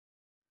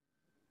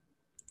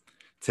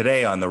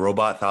Today on the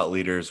Robot Thought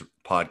Leaders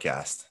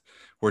podcast,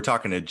 we're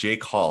talking to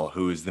Jake Hall,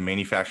 who is the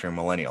manufacturing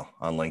millennial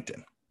on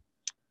LinkedIn.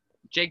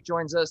 Jake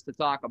joins us to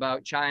talk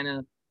about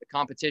China, the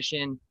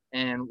competition,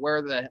 and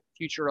where the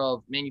future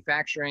of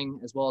manufacturing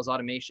as well as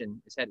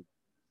automation is headed.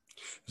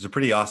 It was a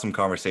pretty awesome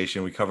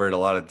conversation. We covered a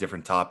lot of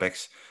different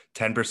topics.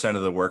 10%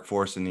 of the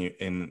workforce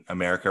in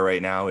America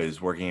right now is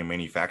working in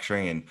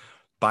manufacturing, and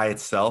by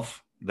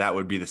itself, that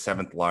would be the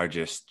seventh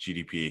largest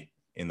GDP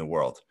in the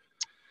world.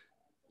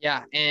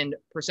 Yeah, and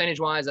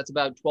percentage-wise, that's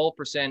about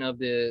 12% of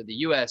the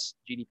U.S.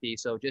 GDP.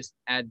 So just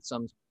add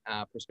some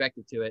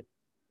perspective to it.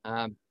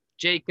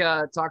 Jake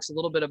talks a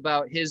little bit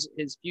about his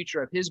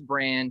future of his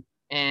brand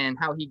and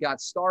how he got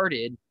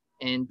started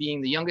and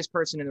being the youngest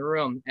person in the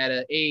room at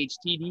a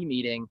AHTD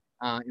meeting,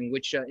 in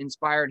which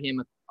inspired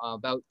him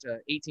about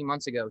 18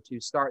 months ago to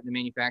start the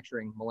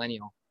manufacturing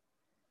millennial.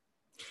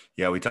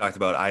 Yeah, we talked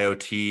about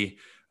IoT,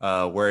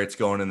 where it's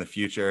going in the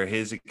future.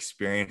 His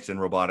experience in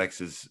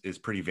robotics is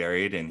pretty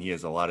varied, and he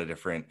has a lot of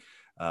different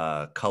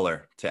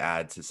color to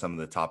add to some of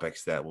the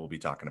topics that we'll be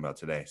talking about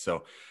today.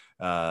 So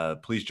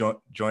please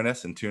join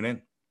us and tune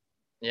in.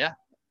 Yeah,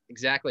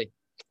 exactly.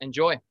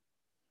 Enjoy.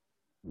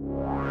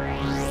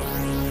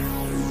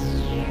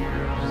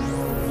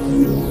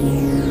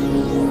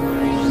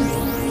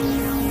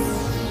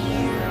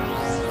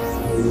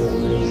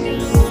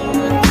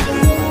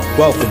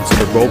 Welcome to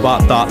the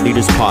Robot Thought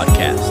Leaders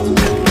podcast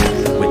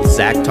with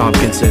Zach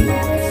Tompkinson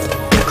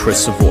and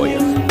Chris Savoya,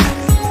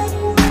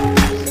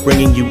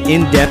 bringing you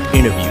in-depth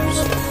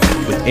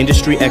interviews with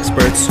industry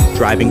experts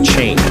driving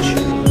change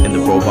in the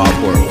robot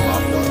world.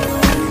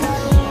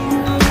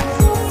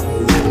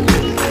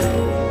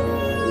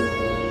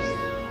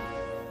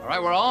 All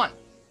right, we're on.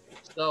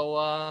 So,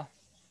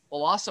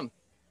 well, awesome.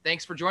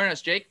 Thanks for joining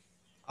us, Jake.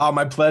 Oh,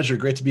 my pleasure.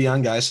 Great to be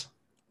on, guys.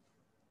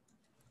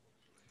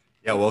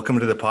 Yeah, welcome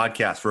to the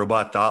podcast,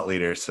 Robot Thought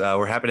Leaders.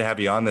 We're happy to have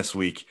you on this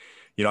week.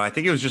 You know, I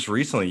think it was just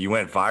recently you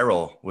went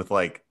viral with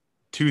like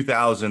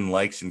 2,000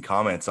 likes and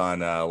comments on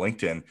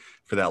LinkedIn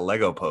for that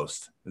Lego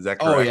post. Is that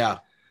correct? Oh, yeah.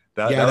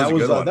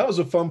 That was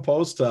a fun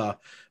post to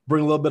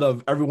bring a little bit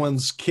of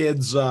everyone's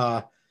kids'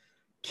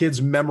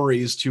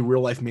 memories to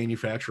real life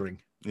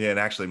manufacturing. Yeah, and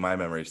actually my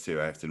memories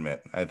too, I have to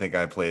admit. I think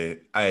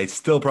I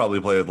still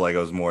probably play with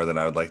Legos more than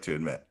I would like to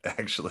admit,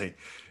 actually.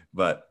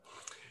 But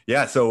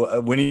yeah,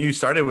 so when you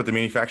started with the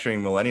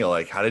manufacturing millennial,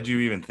 like how did you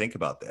even think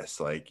about this?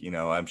 Like, you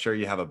know, I'm sure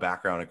you have a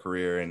background, a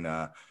career in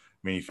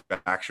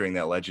manufacturing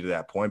that led you to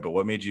that point, but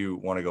what made you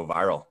want to go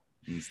viral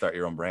and start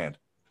your own brand?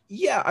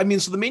 Yeah, I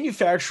mean, so the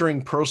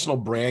manufacturing personal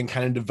brand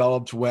kind of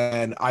developed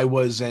when I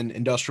was in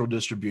industrial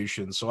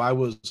distribution. So I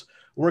was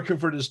working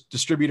for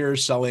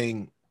distributors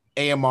selling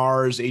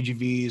AMRs,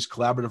 AGVs,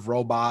 collaborative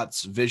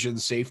robots, vision,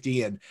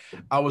 safety. And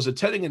I was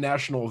attending a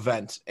national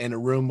event in a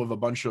room of a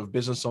bunch of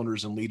business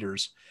owners and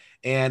leaders.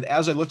 And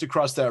as I looked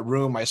across that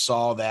room, I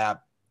saw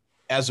that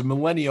as a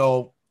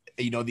millennial,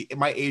 you know,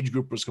 my age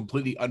group was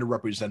completely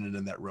underrepresented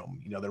in that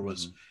room. You know, there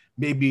was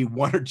maybe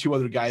one or two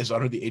other guys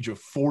under the age of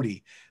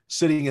 40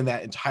 sitting in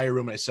that entire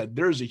room. And I said,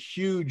 there's a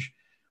huge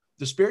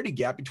disparity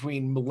gap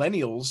between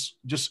millennials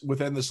just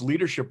within this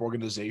leadership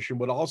organization,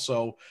 but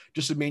also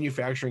just in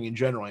manufacturing in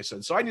general. I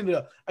said, so I need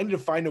to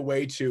find a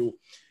way to,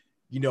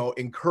 you know,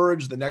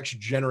 encourage the next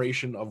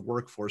generation of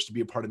workforce to be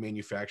a part of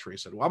manufacturing. I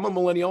said, well, I'm a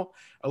millennial.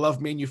 I love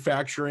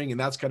manufacturing. And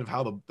that's kind of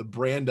how the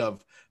brand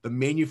of the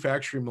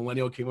manufacturing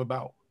millennial came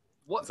about.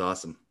 That's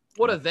awesome.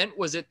 What event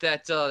was it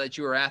that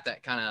you were at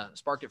that kind of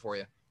sparked it for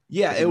you?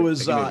 Yeah, it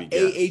was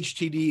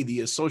AHTD, the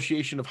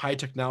Association of High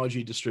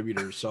Technology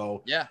Distributors.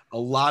 So yeah, a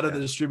lot of the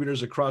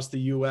distributors across the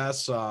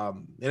U.S.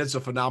 And it's a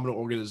phenomenal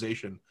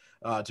organization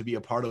to be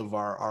a part of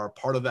our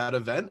part of that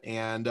event.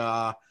 And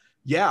I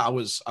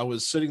was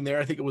sitting there.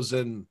 I think it was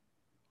in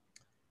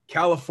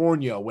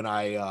California when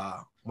I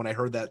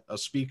heard that a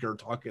speaker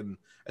talking.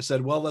 I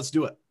said, "Well, let's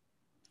do it."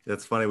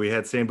 That's funny. We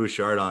had Sam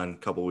Bouchard on a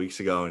couple of weeks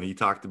ago, and he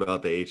talked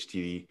about the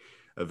HTD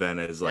event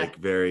as like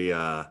very,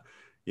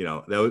 you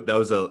know, that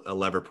was a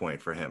lever point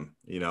for him,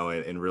 you know,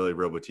 and really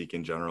Robotique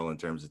in general in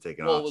terms of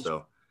taking off.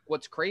 So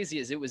what's crazy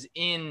is it was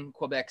in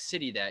Quebec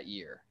City that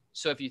year.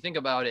 So if you think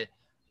about it,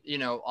 you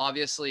know,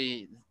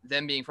 obviously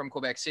them being from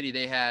Quebec City,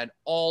 they had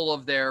all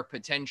of their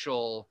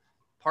potential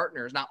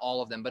partners, not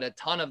all of them, but a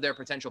ton of their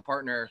potential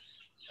partner,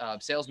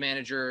 sales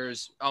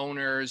managers,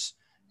 owners,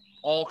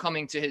 all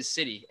coming to his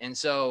city. And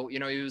so, you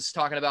know, he was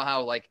talking about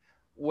how like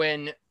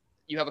when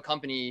you have a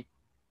company,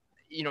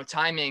 you know,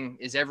 timing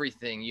is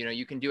everything. You know,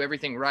 you can do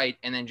everything right,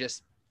 and then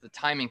just the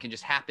timing can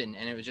just happen.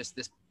 And it was just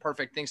this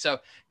perfect thing. So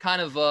kind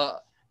of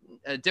a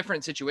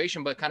different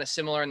situation, but kind of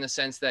similar in the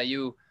sense that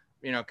you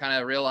know, kind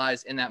of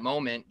realize in that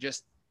moment,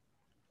 just,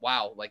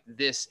 wow, like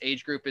this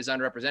age group is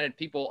underrepresented.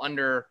 People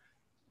under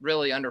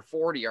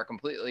 40 are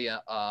completely,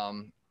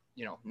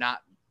 you know,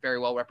 not very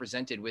well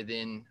represented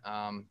within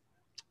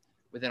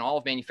all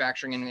of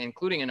manufacturing, and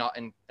including in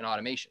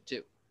automation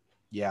too.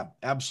 Yeah,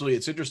 absolutely.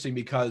 It's interesting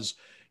because,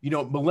 you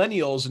know,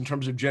 millennials in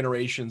terms of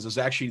generations is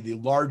actually the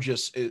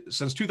largest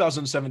since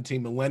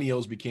 2017.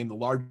 Millennials became the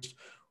largest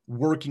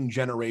working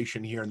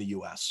generation here in the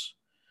U.S.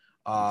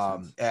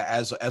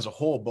 as a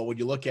whole. But when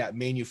you look at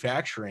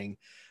manufacturing,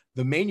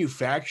 the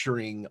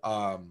manufacturing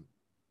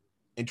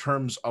in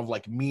terms of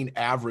like mean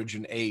average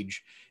in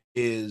age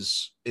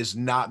is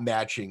not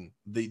matching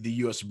the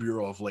U.S.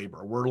 Bureau of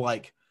Labor. We're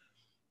like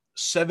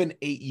 7-8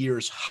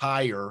 years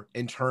higher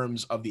in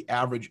terms of the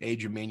average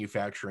age of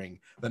manufacturing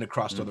than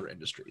across other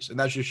industries, and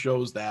that just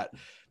shows that,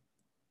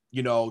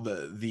 you know,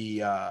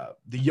 the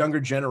younger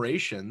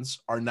generations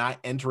are not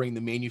entering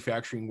the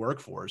manufacturing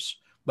workforce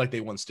like they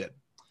once did.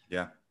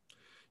 Yeah.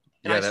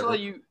 And I saw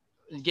you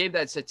gave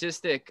that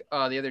statistic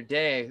the other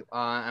day,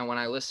 and when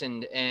I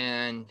listened,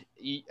 and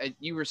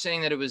you were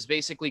saying that it was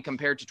basically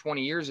compared to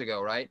 20 years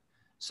ago, right?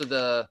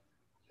 So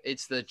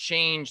it's the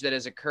change that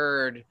has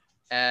occurred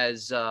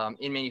as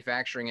in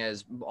manufacturing,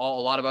 as a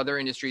lot of other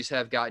industries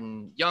have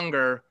gotten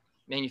younger.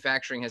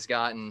 Manufacturing has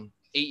gotten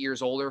 8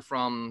 years older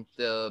from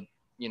the,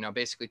 you know,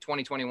 basically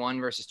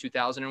 2021 versus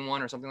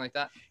 2001 or something like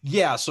that.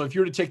 Yeah. So if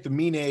you were to take the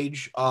mean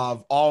age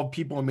of all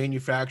people in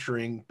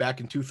manufacturing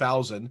back in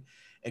 2000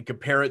 and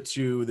compare it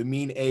to the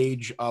mean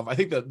age of, I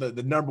think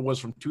the number was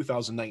from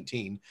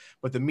 2019,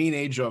 but the mean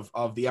age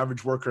of the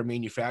average worker in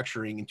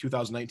manufacturing in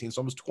 2019,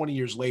 so almost 20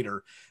 years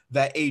later,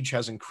 that age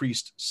has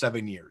increased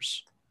 7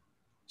 years.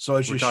 So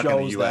it just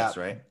shows the US,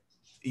 that, right?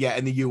 Yeah,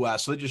 in the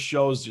US. So it just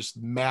shows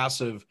just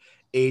massive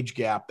age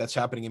gap that's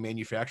happening in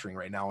manufacturing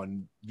right now.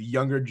 And the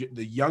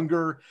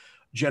younger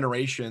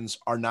generations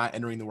are not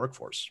entering the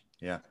workforce.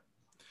 Yeah.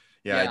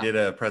 I did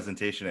a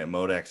presentation at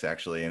Modex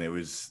actually, and it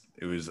was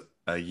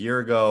a year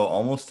ago,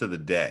 almost to the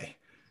day,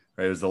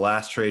 right? It was the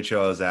last trade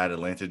show I was at,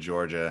 Atlanta,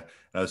 Georgia.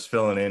 And I was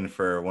filling in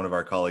for one of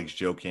our colleagues,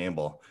 Joe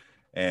Campbell.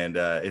 And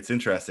it's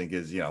interesting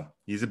because, you know,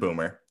 he's a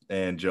boomer.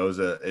 And Joe's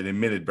an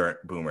admitted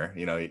boomer.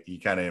 You know, he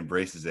kind of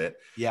embraces it.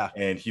 Yeah.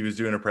 And he was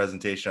doing a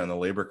presentation on the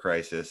labor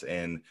crisis.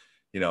 And,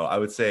 you know, I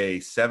would say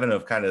 7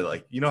 of kind of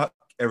like, you know,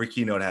 every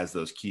keynote has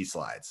those key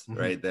slides,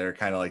 right? They're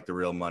kind of like the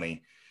real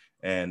money.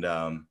 And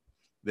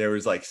there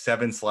was like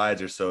 7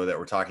 slides or so that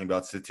were talking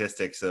about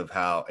statistics of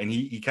how, and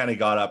he kind of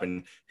got up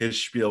and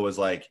his spiel was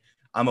like,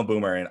 I'm a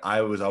boomer and I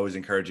was always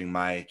encouraging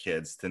my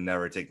kids to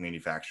never take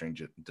manufacturing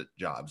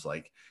jobs.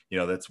 Like, you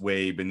know, that's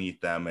way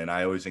beneath them. And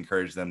I always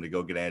encourage them to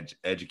go get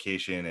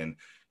education and,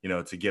 you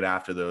know, to get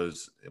after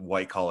those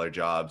white collar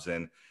jobs.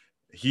 And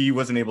he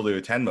wasn't able to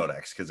attend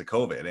Modex because of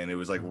COVID. And it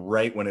was like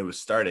right when it was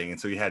starting. And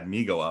so he had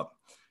me go up.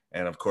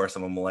 And of course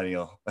I'm a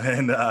millennial.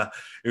 And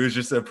it was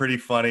just a pretty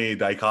funny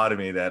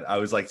dichotomy that I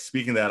was like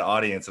speaking to that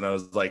audience. And I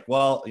was like,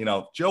 well, you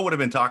know, Joe would have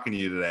been talking to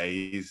you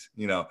today. He's,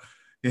 you know,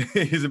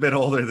 he's a bit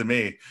older than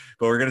me,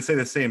 but we're going to say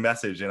the same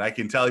message. And I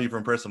can tell you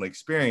from personal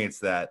experience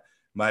that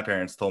my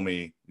parents told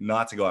me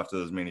not to go after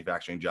those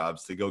manufacturing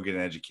jobs, to go get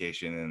an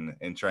education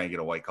and try and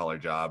get a white collar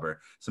job or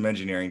some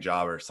engineering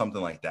job or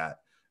something like that,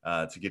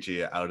 to get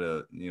you out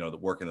of, you know, the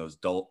work in those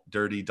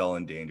dirty, dull,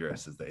 and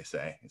dangerous, as they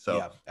say. So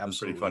yeah, it was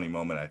a pretty funny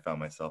moment I found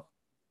myself.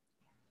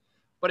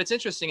 But it's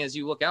interesting as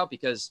you look out,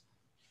 because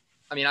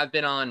I mean, I've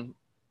been on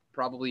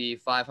probably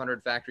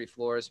 500 factory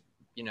floors,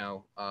 you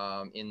know,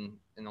 in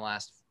the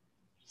last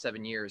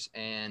 7 years.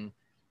 And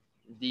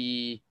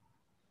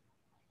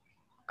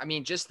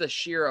just the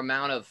sheer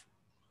amount of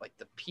like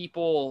the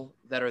people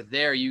that are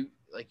there, you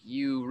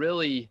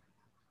really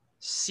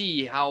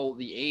see how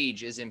the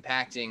age is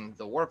impacting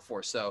the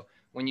workforce. So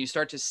when you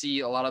start to see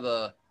a lot of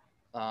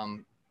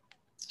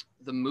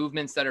the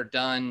movements that are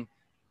done,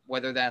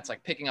 whether that's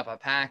like picking up a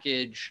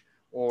package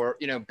or,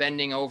 you know,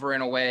 bending over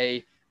in a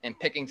way and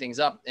picking things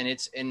up, and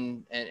it's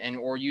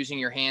or using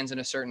your hands in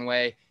a certain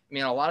way. I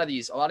mean, a lot of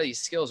these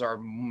skills are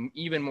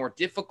even more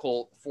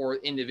difficult for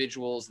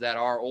individuals that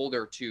are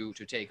older to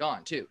take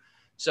on too.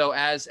 So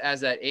as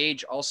that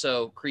age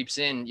also creeps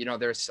in, you know,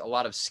 there's a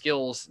lot of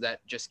skills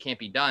that just can't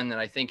be done that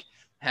I think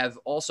have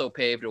also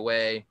paved a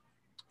way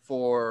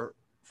for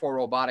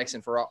robotics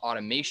and for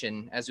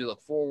automation as we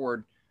look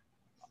forward,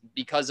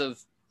 because of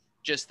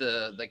just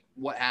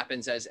what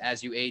happens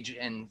as you age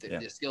and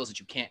the skills that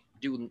you can't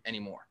do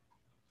anymore.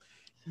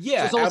 Yeah,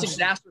 so it's almost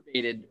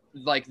exacerbated.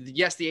 Like,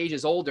 yes, the age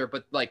is older,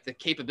 but like the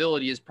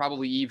capability is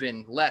probably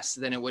even less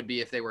than it would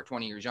be if they were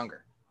 20 years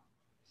younger.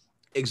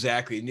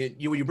 Exactly. And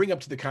when you bring up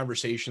to the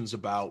conversations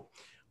about,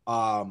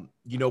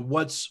 you know,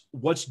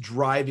 what's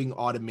driving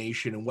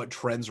automation and what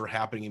trends are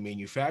happening in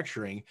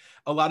manufacturing,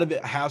 a lot of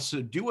it has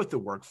to do with the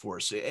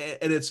workforce.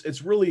 And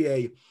it's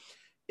really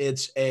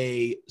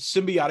a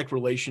symbiotic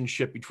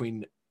relationship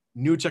between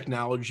new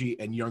technology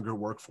and younger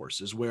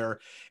workforces, where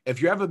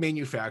if you have a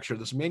manufacturer,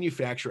 this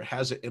manufacturer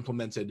hasn't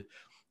implemented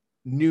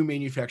new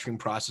manufacturing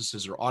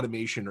processes or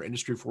automation or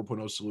industry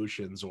 4.0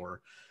 solutions or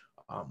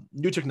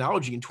new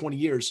technology in 20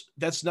 years,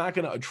 that's not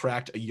going to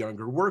attract a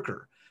younger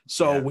worker.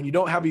 So when you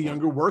don't have a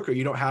younger worker,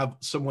 you don't have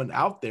someone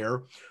out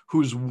there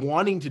who's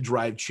wanting to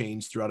drive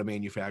change throughout a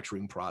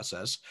manufacturing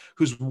process,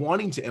 who's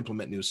wanting to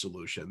implement new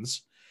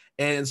solutions.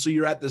 And so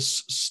you're at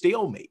this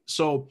stalemate.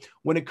 So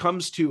when it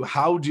comes to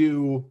how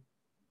do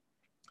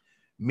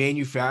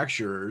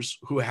manufacturers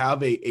who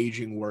have a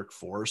aging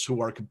workforce, who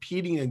are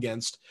competing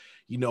against,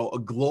 you know, a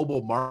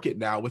global market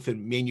now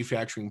within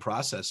manufacturing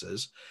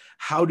processes,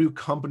 how do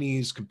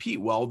companies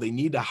compete? Well, they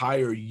need to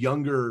hire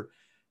younger,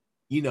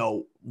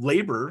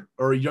 labor,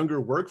 or a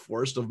younger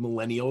workforce of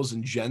millennials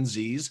and Gen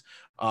Zs,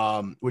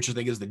 which I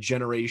think is the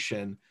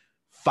generation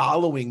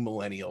following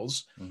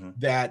millennials,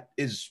 that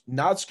is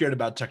not scared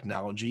about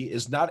technology,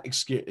 is not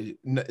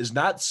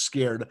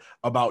scared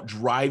about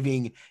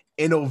driving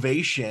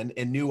innovation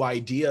and new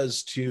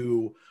ideas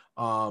to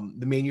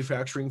the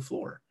manufacturing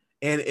floor.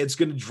 And it's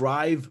going to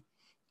drive,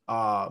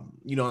 on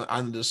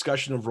the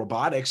discussion of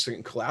robotics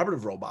and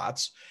collaborative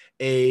robots,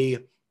 a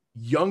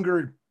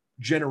younger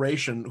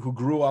generation who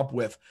grew up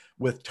with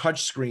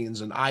touch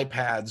screens and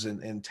iPads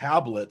and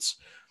tablets.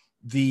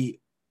 The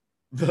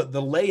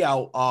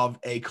layout of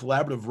a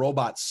collaborative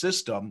robot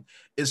system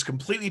is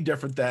completely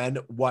different than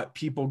what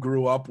people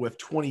grew up with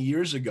 20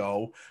 years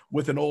ago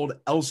with an old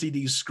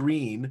LCD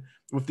screen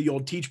with the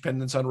old teach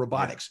pendants on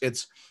robotics. Yeah.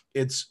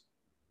 It's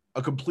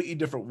a completely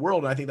different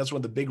world. And I think that's one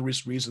of the big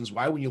reasons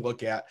why, when you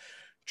look at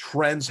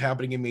trends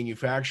happening in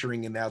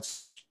manufacturing, and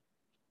that's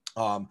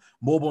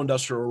mobile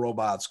industrial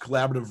robots,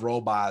 collaborative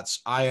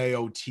robots,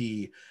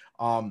 IIoT,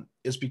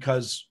 is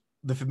because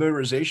the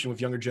familiarization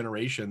with younger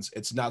generations,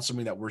 it's not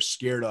something that we're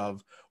scared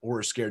of or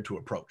we're scared to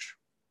approach.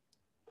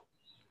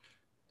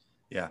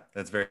 Yeah,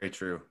 that's very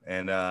true.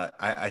 And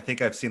I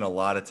think I've seen a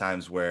lot of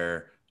times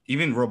where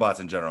even robots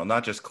in general,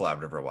 not just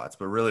collaborative robots,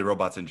 but really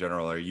robots in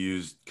general, are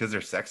used because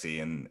they're sexy.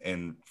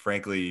 And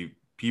frankly,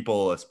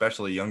 people,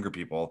 especially younger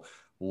people,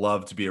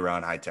 love to be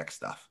around high-tech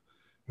stuff,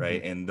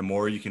 right? And the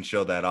more you can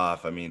show that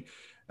off, I mean,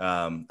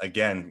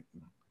 again,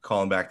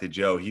 calling back to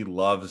Joe, he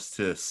loves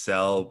to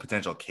sell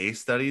potential case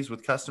studies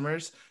with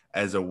customers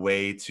as a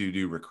way to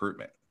do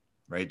recruitment,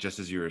 right? Just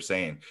as you were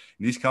saying, and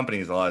these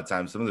companies, a lot of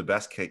times, some of the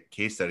best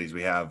case studies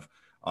we have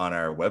on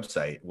our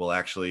website will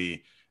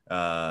actually,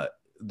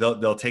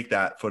 they'll take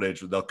that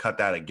footage, they'll cut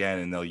that again,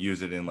 and they'll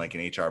use it in like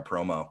an HR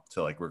promo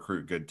to like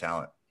recruit good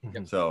talent.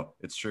 So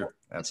it's true.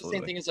 Absolutely. It's the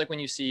same thing as like when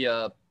you see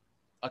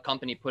a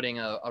company putting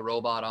a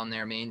robot on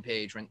their main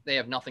page when they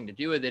have nothing to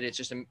do with it. It's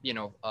just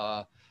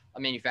a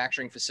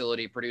manufacturing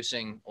facility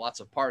producing lots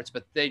of parts,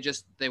 but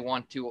they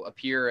want to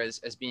appear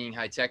as being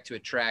high tech to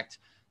attract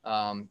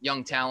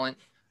young talent.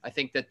 I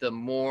think that the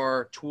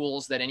more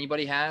tools that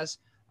anybody has,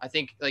 I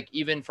think, like,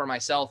 even for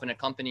myself in a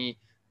company,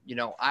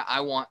 I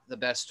want the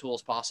best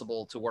tools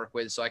possible to work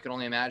with. So I can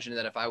only imagine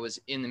that if I was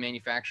in the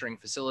manufacturing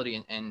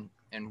facility and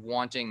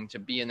wanting to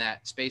be in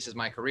that space as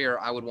my career,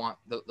 I would want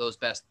the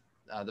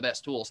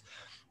best tools.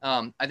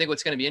 I think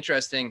what's going to be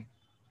interesting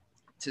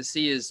to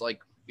see is, like,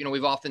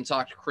 we've often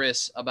talked,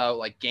 Chris, about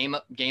like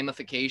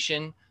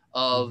gamification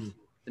of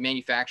the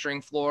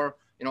manufacturing floor.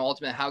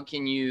 Ultimately, how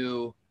can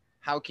you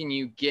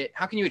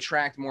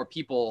attract more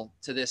people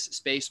to this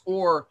space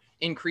or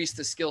increase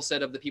the skill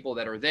set of the people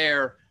that are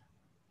there?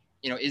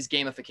 Is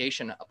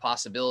gamification a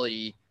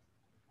possibility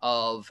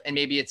of, and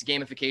maybe it's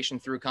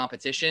gamification through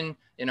competition.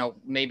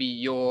 Maybe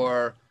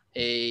you're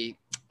a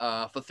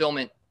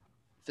fulfillment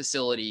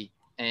facility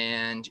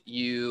and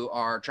you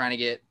are trying to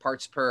get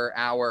parts per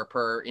hour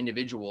per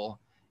individual.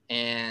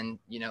 And,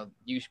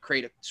 you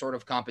create a sort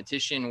of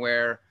competition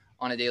where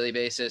on a daily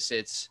basis,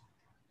 it's,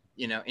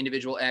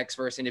 individual X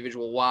versus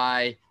individual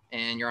Y,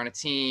 and you're on a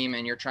team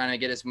and you're trying to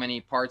get as many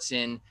parts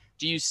in.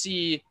 Do you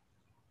see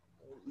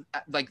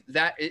like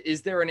that?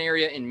 Is there an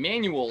area in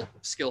manual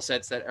skill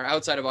sets that are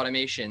outside of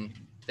automation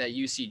that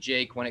you see,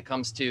 Jake, when it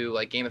comes to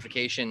like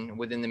gamification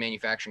within the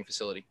manufacturing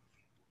facility?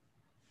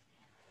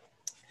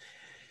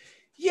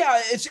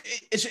 Yeah,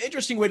 it's an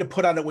interesting way to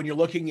put on it when you're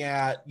looking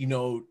at,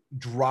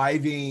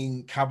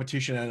 driving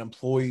competition and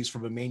employees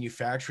from a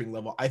manufacturing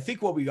level. I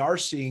think what we are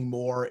seeing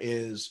more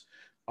is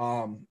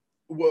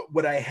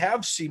what I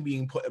have seen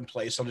being put in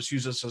place, I'll just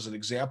use this as an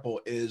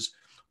example, is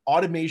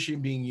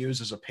automation being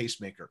used as a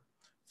pacemaker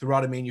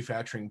throughout a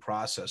manufacturing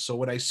process. So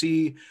when I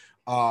see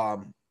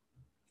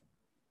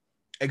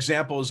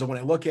examples of, when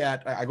I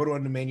go to a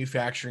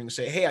manufacturing and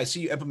say, hey, I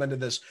see you implemented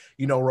this,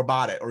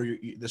 robotic or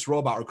this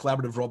robot or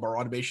collaborative robot or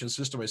automation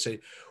system. I say,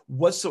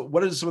 what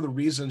are some of the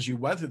reasons you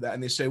went through that?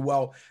 And they say,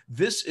 well,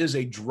 this is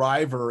a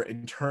driver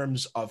in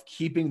terms of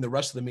keeping the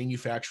rest of the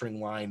manufacturing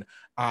line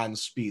on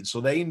speed.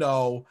 So they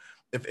know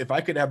if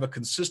I could have a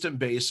consistent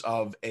base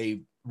of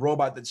a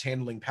robot that's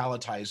handling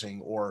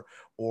palletizing or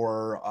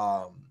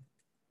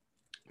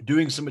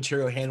doing some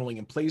material handling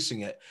and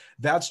placing it,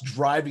 that's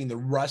driving the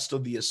rest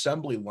of the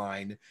assembly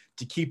line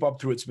to keep up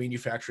through its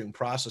manufacturing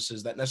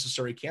processes that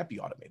necessarily can't be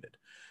automated.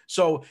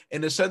 So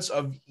in a sense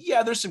of,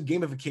 yeah, there's some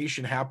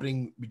gamification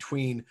happening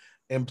between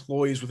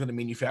employees within the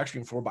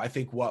manufacturing floor, but I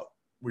think what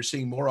we're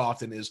seeing more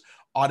often is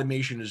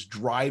automation is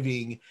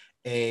driving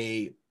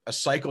a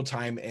cycle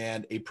time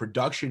and a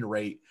production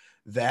rate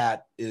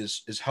that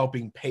is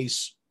helping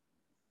pace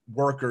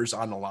workers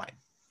on the line.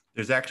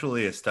 There's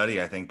actually a study,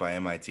 I think, by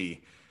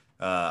MIT.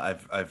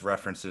 I've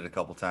referenced it a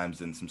couple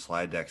times in some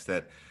slide decks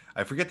that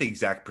I forget the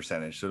exact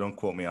percentage, so don't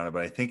quote me on it,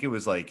 but I think it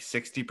was like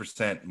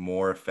 60%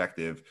 more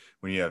effective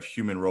when you have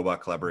human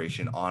robot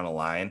collaboration on a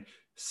line,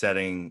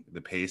 setting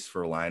the pace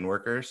for line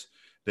workers,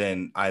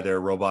 than either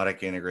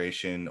robotic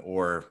integration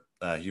or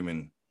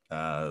human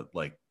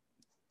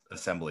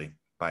assembly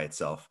by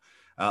itself.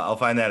 I'll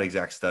find that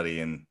exact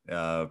study, and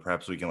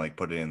perhaps we can like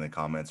put it in the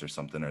comments or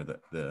something, or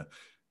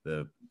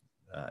the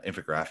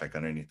infographic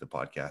underneath the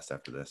podcast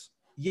after this.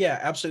 Yeah,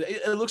 absolutely.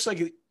 It looks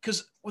like,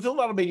 because with a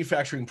lot of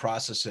manufacturing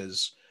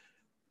processes,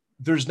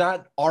 there's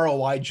not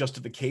ROI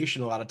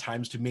justification a lot of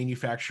times to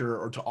manufacture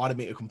or to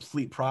automate a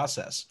complete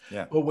process.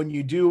 Yeah. But when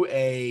you do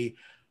a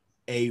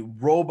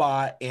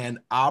robot and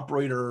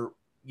operator,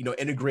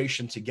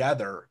 integration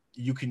together,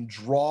 you can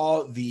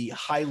draw the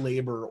high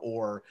labor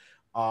or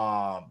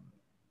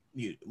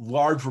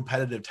large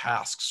repetitive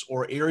tasks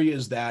or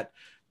areas that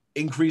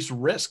increase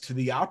risk to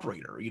the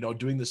operator,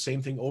 doing the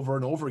same thing over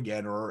and over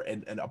again, or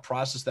and a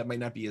process that might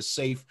not be as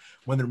safe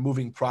when they're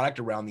moving product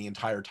around the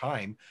entire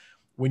time.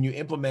 When you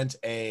implement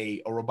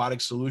a robotic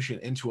solution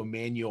into a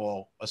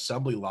manual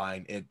assembly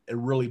line, it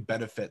really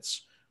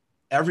benefits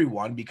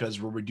everyone, because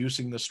we're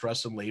reducing the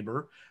stress and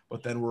labor,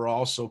 but then we're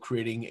also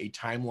creating a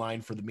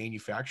timeline for the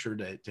manufacturer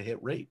to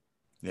hit rate.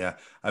 Yeah,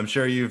 I'm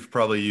sure you've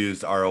probably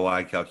used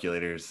ROI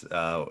calculators,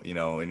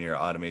 in your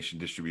automation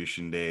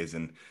distribution days,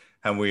 and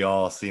have we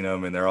all seen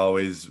them? And they're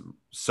always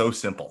so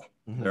simple.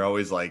 Mm-hmm. They're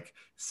always like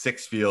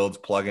 6 fields,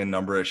 plug in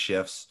number of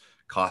shifts,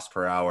 cost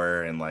per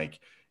hour, and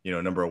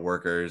number of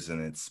workers,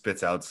 and it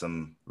spits out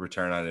some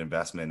return on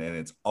investment. And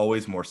it's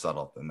always more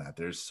subtle than that.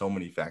 There's so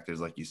many factors,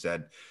 like you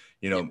said,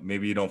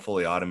 maybe you don't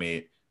fully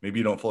automate, maybe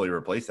you don't fully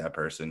replace that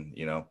person,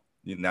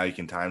 now you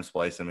can time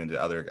splice them into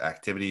other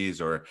activities,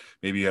 or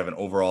maybe you have an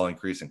overall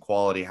increase in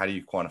quality. How do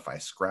you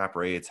quantify scrap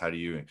rates? How do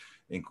you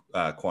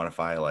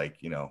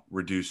quantify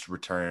reduced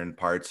return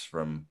parts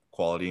from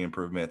quality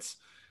improvements?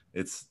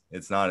 It's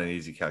not an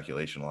easy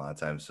calculation a lot of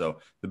times. So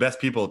the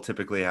best people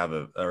typically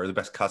or the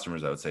best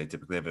customers, I would say,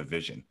 typically have a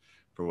vision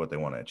for what they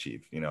want to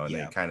achieve, and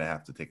they kind of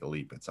have to take a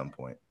leap at some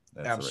point.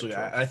 That's absolutely.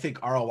 I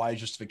think ROI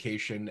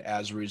justification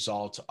as a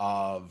result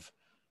of,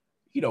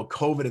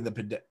 COVID and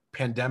the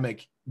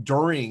pandemic,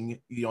 during,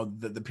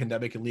 the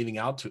pandemic and leaving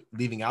out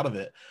of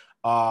it,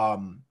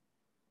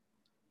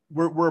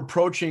 we're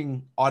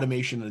approaching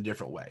automation in a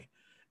different way,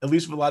 at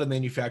least with a lot of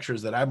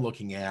manufacturers that I'm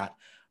looking at,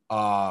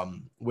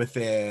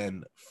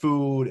 within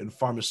food and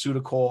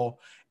pharmaceutical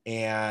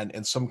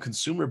and some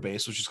consumer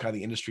base, which is kind of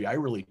the industry I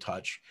really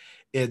touch.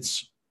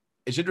 It's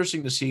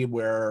interesting to see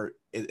where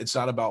it's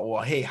not about,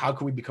 well, hey, how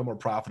can we become more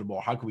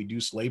profitable? How can we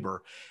reduce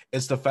labor?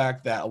 It's the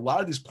fact that a lot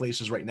of these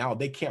places right now,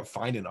 they can't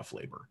find enough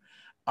labor.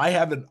 I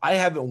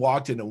haven't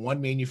walked into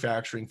one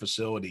manufacturing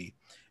facility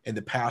in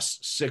the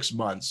past 6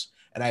 months,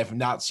 and I have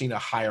not seen a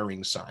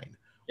hiring sign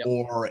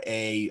or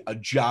a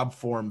job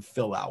form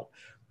fill out.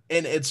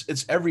 And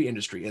it's every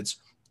industry. It's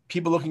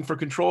people looking for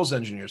controls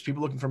engineers,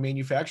 people looking for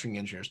manufacturing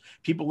engineers,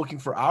 people looking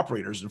for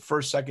operators in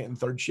first, second, and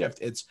third shift.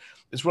 It's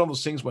one of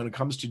those things when it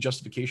comes to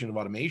justification of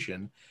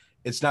automation.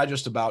 It's not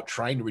just about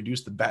trying to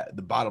reduce the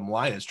bottom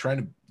line. It's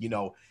trying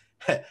to,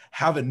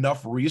 have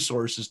enough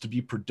resources to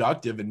be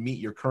productive and meet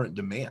your current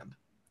demand.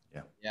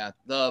 Yeah.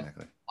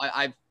 Exactly.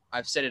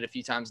 I've said it a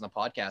few times on the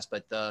podcast,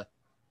 but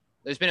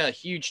there's been a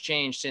huge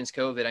change since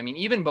COVID. I mean,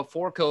 even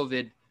before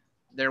COVID,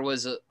 it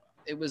was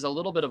a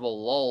little bit of a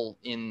lull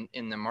in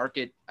the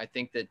market. I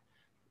think that,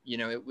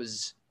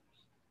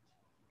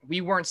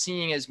 we weren't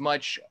seeing as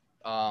much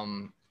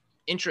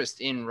interest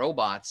in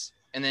robots,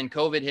 and then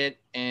COVID hit,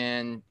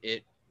 and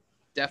it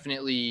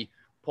definitely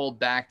pulled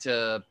back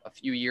to a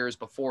few years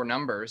before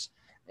numbers.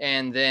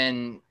 And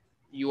then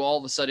you all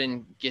of a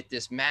sudden get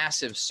this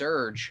massive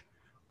surge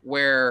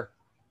where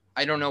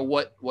I don't know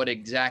what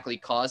exactly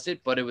caused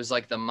it, but it was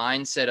like the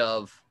mindset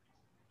of,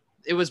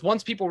 it was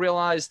once people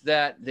realized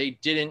that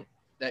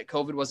that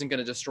COVID wasn't going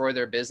to destroy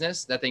their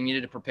business, that they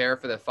needed to prepare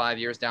for the 5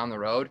 years down the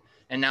road.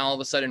 And now all of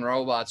a sudden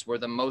robots were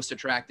the most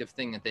attractive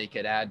thing that they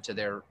could add to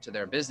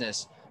their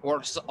business,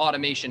 or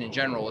automation in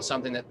general was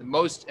something that the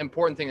most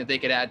important thing that they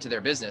could add to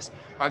their business.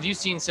 Have you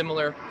seen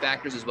similar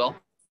factors as well?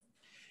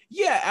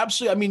 Yeah,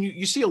 absolutely. I mean,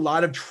 you see a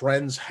lot of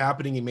trends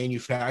happening in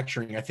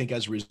manufacturing, I think,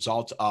 as a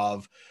result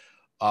of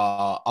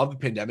the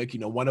pandemic.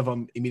 One of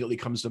them immediately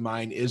comes to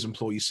mind is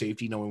employee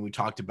safety. When we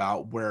talked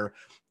about where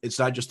it's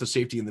not just the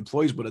safety of the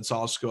employees, but it's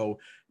also,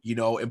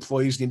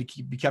 employees need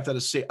to be kept at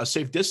a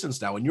safe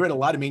distance now. When you're in a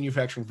lot of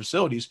manufacturing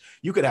facilities,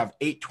 you could have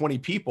 20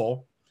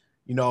 people,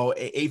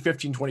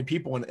 15, 20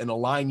 people in a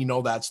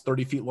line, that's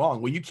 30 feet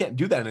long. Well, you can't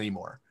do that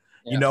anymore,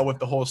 with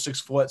the whole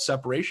 6 foot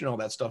separation, all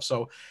that stuff.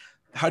 So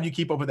how do you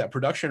keep up with that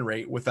production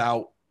rate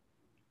without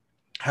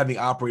having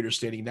operators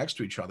standing next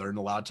to each other? And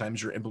a lot of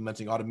times you're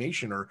implementing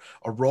automation or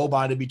a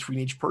robot in between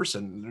each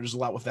person. There's a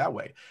lot with that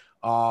way.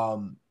 I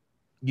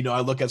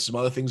look at some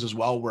other things as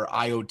well, where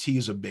IoT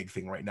is a big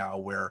thing right now,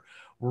 where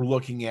we're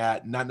looking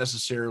at not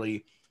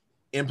necessarily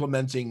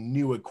implementing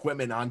new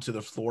equipment onto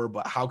the floor,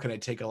 but how can I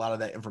take a lot of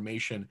that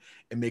information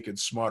and make it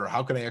smarter?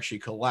 How can I actually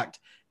collect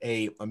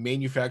a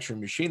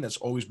manufacturing machine that's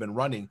always been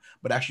running,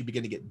 but actually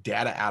begin to get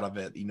data out of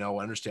it,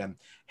 understand,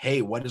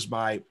 hey, what is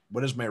my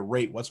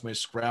rate? What's my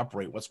scrap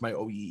rate? What's my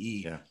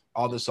OEE? Yeah.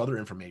 All this other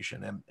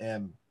information.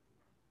 And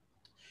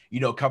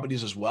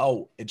companies as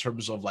well, in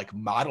terms of like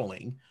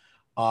modeling,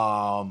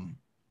 and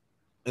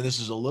this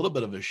is a little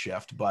bit of a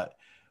shift, but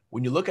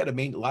when you look at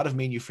a lot of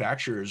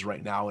manufacturers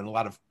right now and a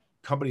lot of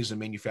companies in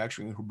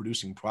manufacturing who are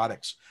producing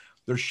products,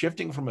 they're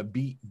shifting from a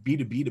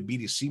B2B to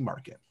B2C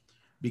market,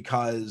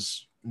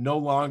 because no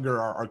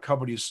longer are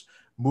companies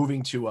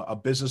moving to a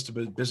business to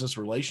business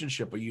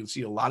relationship, but you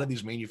see a lot of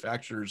these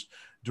manufacturers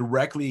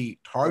directly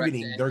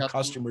targeting their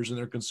customers and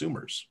their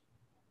consumers.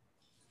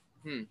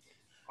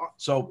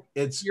 So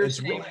it's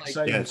really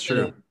exciting. Yeah, it's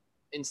true.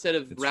 Instead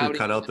of it's routing, true.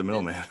 Cut out the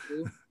middleman.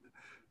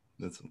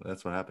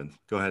 That's what happens.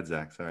 Go ahead,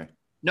 Zach. Sorry.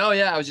 No,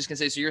 yeah, I was just gonna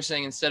say. So you're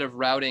saying instead of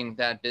routing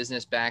that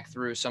business back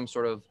through some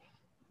sort of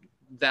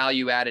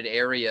value-added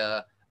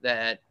area,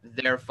 that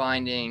they're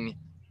finding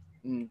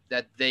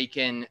that they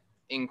can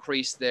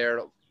increase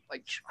their,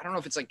 like, I don't know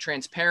if it's like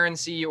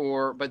transparency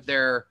but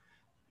I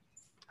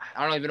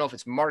don't even know if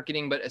it's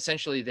marketing, but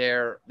essentially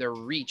their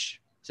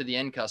reach to the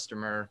end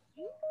customer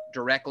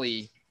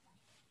directly.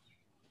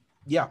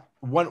 Yeah,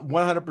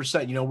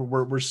 100%. You know,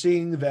 we're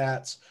seeing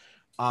that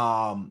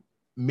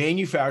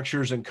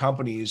manufacturers and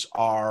companies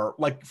are,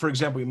 like, for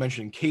example, you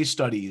mentioned case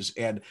studies,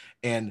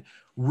 and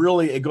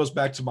really it goes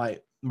back to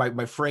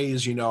my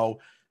phrase, you know,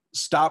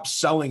 stop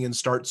selling and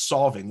start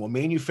solving. Well,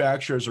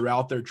 manufacturers are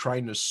out there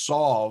trying to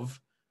solve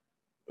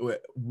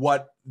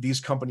what these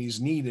companies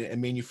need,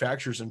 and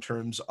manufacturers in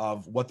terms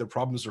of what their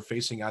problems are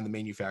facing on the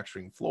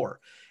manufacturing floor.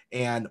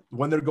 And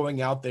when they're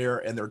going out there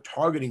and they're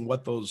targeting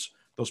what those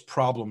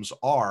problems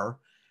are,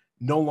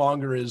 no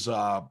longer is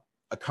a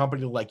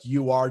company like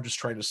you are just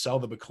trying to sell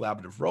them a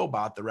collaborative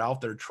robot. They're out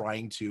there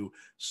trying to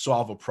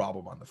solve a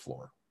problem on the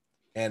floor.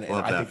 And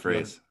love that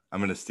phrase. I'm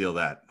going to steal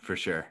that for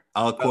sure.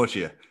 I'll quote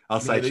you. I'll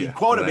cite you.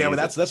 Quote it, man.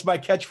 But that's my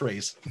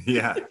catchphrase.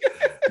 Yeah.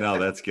 No,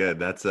 that's good.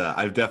 That's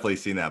I've definitely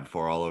seen that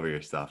before all over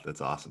your stuff.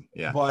 That's awesome.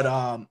 Yeah.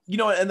 But you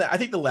know, and I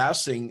think the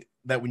last thing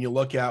that when you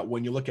look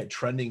at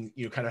trending,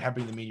 you know, kind of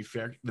happening in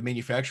the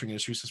manufacturing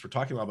industry, since we're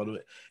talking about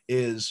it,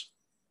 is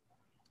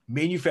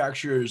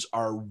manufacturers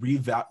are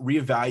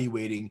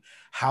reevaluating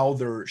how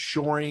they're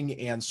shoring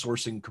and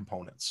sourcing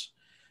components.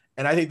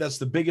 And I think that's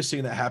the biggest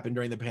thing that happened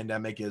during the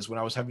pandemic, is when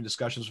I was having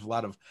discussions with a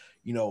lot of,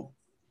 you know,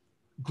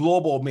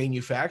 global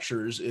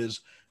manufacturers,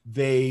 is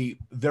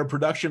their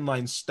production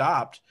lines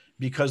stopped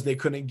because they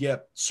couldn't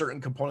get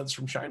certain components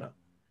from China.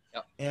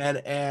 Yep.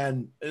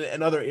 and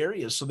other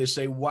areas. So they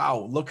say,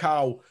 wow, look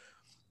how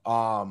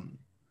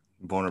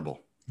vulnerable.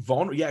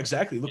 Yeah,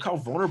 exactly. Look how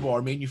vulnerable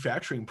our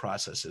manufacturing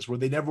process is, where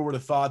they never would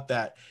have thought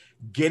that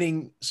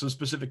getting some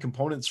specific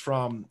components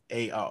from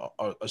a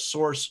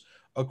source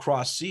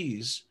across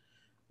seas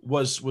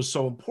was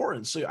so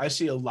important. So I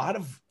see a lot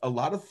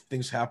of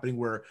things happening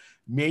where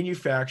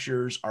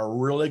manufacturers are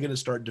really going to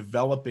start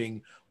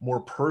developing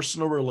more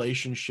personal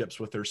relationships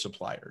with their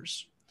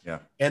suppliers. Yeah.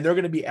 And they're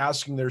going to be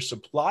asking their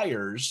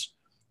suppliers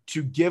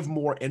to give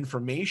more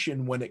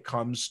information when it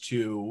comes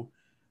to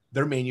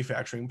their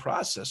manufacturing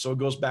process. So it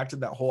goes back to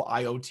that whole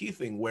IoT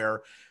thing,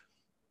 where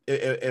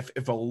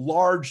if a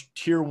large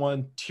tier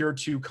 1, tier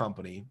 2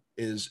 company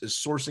is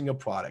sourcing a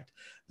product,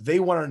 they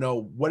want to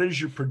know, what is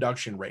your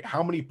production rate?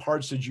 How many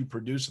parts did you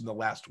produce in the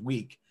last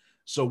week?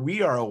 So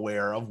we are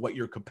aware of what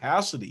your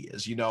capacity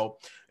is. You know,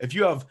 if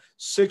you have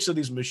 6 of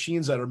these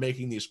machines that are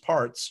making these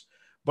parts,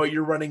 but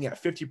you're running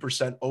at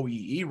 50%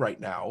 OEE right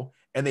now,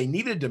 and they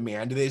need a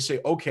demand, they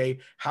say, okay,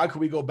 how can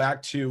we go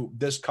back to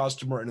this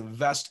customer and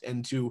invest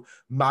into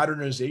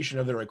modernization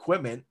of their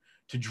equipment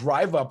to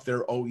drive up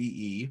their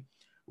OEE,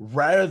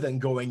 rather than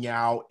going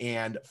out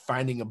and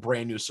finding a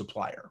brand new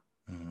supplier?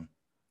 Mm-hmm.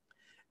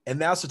 And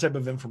that's the type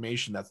of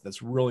information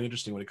that's really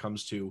interesting when it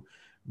comes to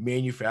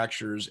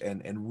manufacturers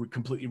and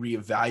completely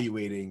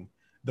reevaluating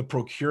the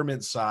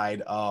procurement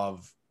side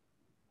of,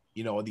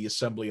 you know, the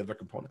assembly of their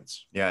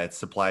components. Yeah, it's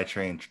supply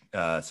chain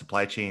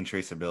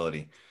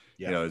traceability.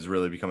 Yeah. You know, is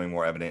really becoming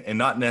more evident, and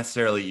not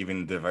necessarily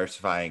even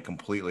diversifying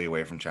completely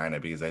away from China,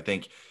 because I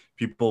think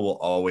people will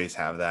always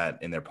have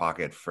that in their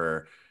pocket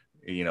for,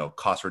 you know,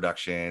 cost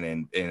reduction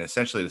and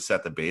essentially to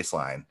set the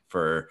baseline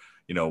for,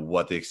 you know,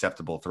 what the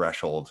acceptable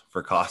threshold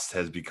for cost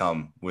has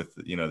become with,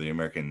 you know, the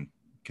American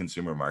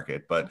consumer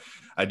market. But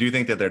I do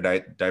think that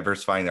they're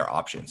diversifying their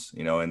options,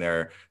 you know, and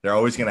they're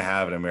always going to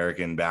have an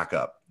American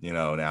backup, you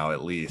know, now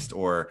at least,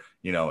 or,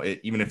 you know,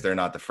 even if they're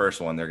not the first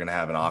one, they're going to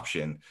have an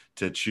option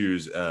to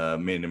choose a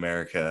made in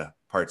America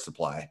part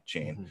supply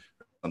chain, mm-hmm.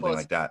 something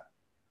like that.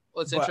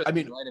 Well, it's interesting,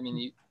 right? I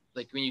mean,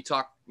 when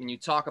you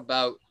talk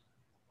about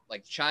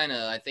like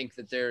China, I think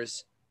that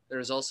there's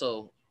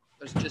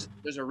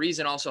a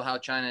reason also how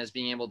China is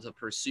being able to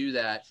pursue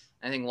that.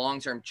 I think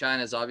long-term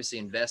China has obviously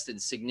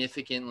invested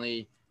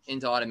significantly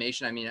into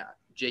automation. I mean,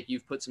 Jake,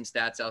 you've put some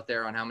stats out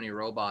there on how many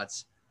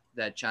robots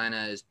that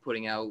China is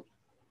putting out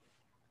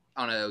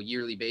on a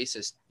yearly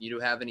basis. You do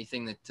have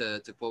anything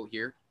to quote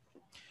here?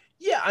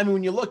 Yeah, I mean,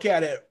 when you look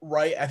at it,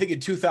 right, I think in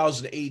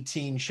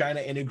 2018,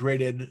 China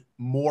integrated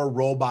more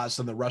robots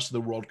than the rest of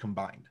the world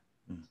combined.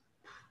 Mm.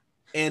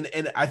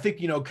 And I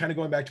think, you know, kind of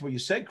going back to what you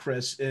said,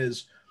 Chris,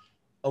 is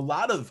a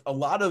lot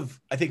of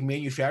I think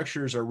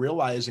manufacturers are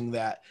realizing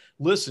that,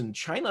 listen,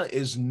 China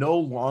is no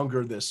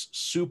longer this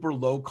super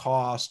low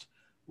cost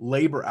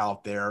labor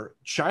out there.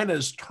 China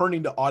is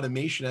turning to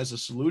automation as a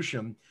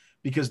solution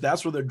because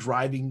that's where they're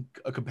driving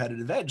a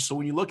competitive edge. So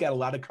when you look at a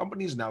lot of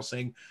companies now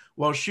saying,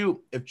 well, shoot,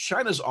 if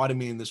China's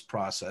automating this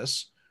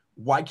process,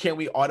 why can't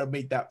we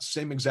automate that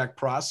same exact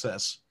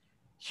process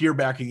here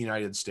back in the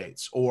United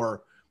States,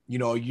 or, you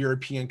know, a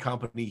European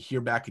company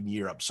here back in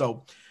Europe?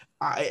 So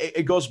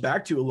it goes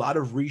back to a lot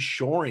of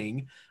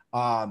reshoring.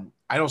 I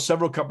know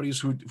several companies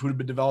who've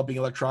been developing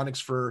electronics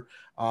for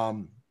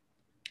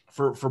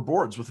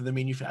boards within the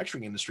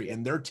manufacturing industry,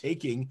 and they're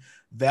taking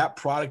that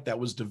product that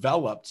was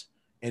developed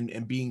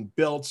and being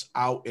built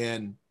out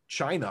in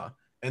China,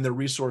 and they're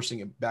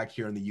resourcing it back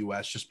here in the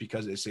US, just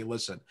because they say,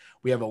 listen,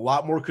 we have a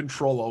lot more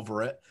control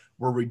over it.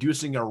 We're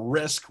reducing our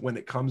risk when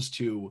it comes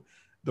to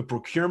the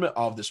procurement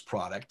of this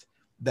product.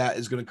 That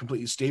is going to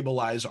completely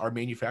stabilize our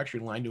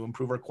manufacturing line to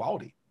improve our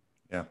quality.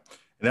 Yeah.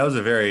 And that was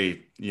a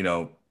very, you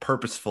know,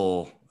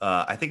 purposeful,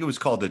 I think it was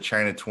called the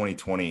China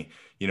 2020,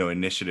 you know,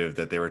 initiative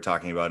that they were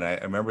talking about. And I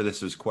remember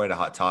this was quite a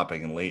hot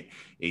topic in late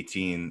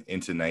 18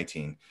 into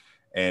 19.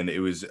 And it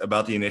was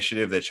about the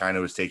initiative that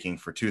China was taking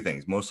for two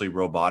things, mostly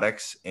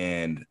robotics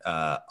and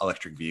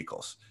electric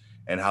vehicles,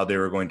 and how they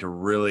were going to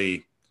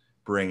really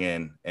bring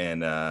in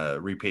and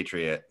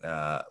repatriate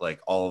like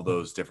all of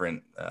those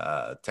different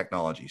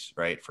technologies,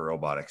 right, for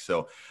robotics.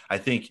 So I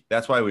think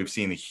that's why we've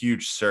seen a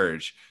huge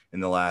surge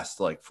in the last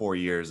like 4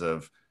 years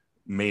of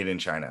made in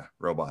China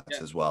robots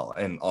as well,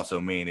 and also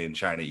made in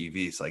China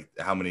EVs. Like,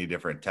 how many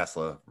different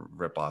Tesla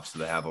ripoffs do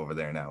they have over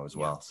there now as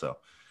well? So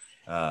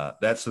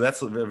that's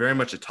very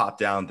much a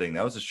top-down thing.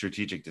 That was a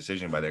strategic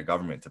decision by their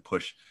government to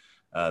push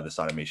this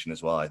automation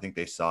as well. I think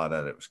they saw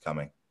that it was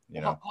coming. You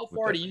know, how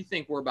far do you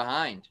think we're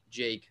behind,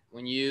 Jake?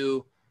 When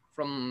you,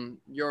 from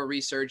your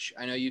research,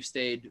 I know you've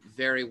stayed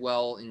very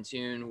well in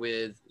tune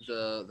with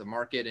the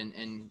market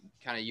and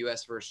kind of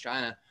US versus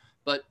China,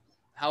 but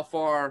how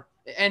far,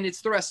 and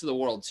it's the rest of the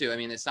world too. I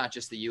mean, it's not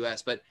just the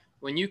US, but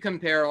when you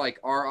compare like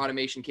our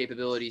automation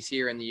capabilities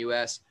here in the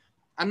US,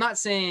 I'm not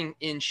saying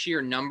in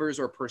sheer numbers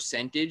or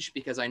percentage,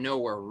 because I know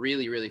we're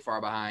really, really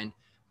far behind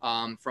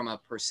from a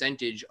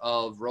percentage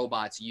of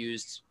robots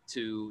used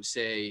to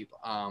say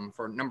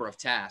for a number of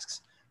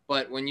tasks.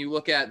 But when you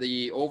look at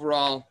the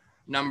overall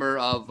number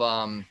of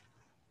I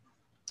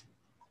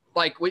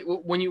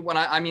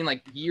mean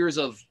like years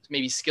of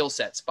maybe skill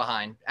sets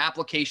behind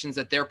applications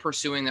that they're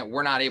pursuing that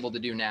we're not able to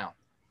do now.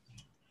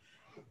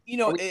 You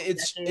know,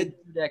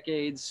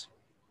 decades.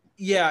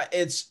 Yeah,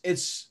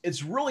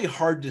 it's really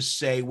hard to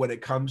say when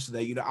it comes to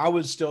that. You know, I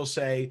would still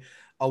say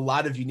a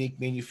lot of unique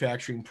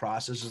manufacturing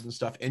processes and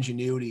stuff,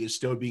 ingenuity is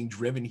still being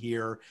driven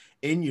here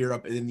in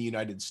Europe and in the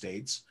United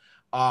States.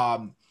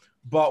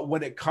 But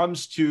when it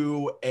comes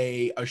to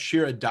a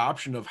sheer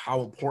adoption of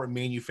how important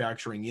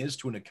manufacturing is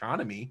to an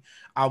economy,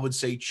 I would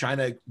say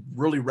China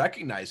really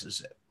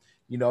recognizes it.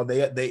 You know,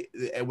 they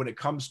when it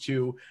comes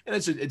to, and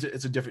it's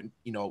a different,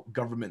 you know,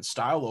 government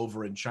style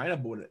over in China,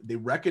 but they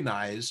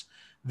recognize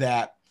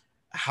that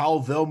how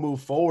they'll move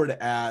forward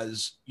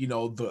as, you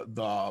know,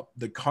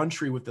 the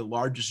country with the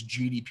largest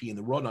GDP in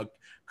the world. Now,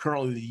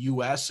 currently the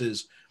US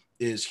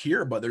is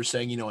here, but they're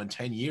saying, you know, in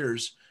 10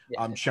 years,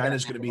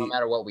 China's going to be, no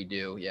matter what we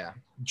do. Yeah.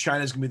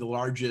 China's going to be the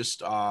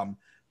largest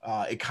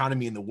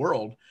economy in the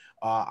world.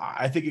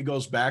 I think it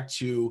goes back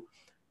to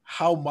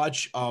how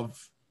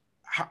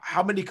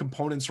many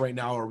components right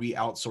now are we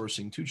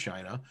outsourcing to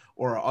China,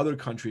 or are other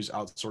countries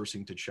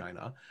outsourcing to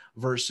China,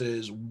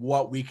 versus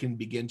what we can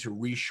begin to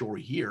reshore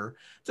here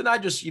to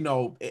not just, you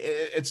know,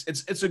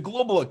 it's a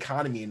global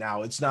economy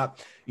now. It's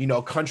not, you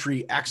know,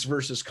 country X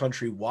versus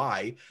country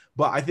Y,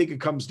 but I think it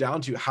comes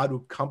down to how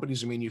do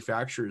companies and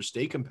manufacturers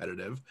stay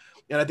competitive.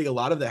 And I think a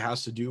lot of that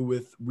has to do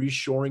with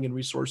reshoring and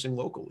resourcing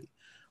locally.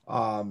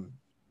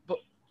 But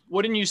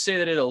wouldn't you say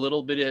that it a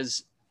little bit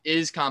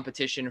is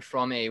competition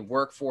from a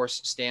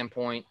workforce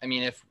standpoint? I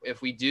mean,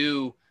 if we're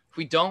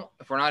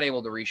not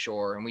able to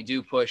reshore and we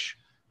do push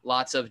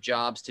lots of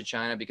jobs to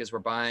China because we're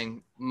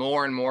buying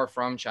more and more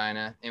from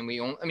China, and we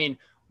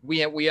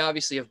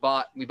obviously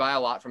we buy a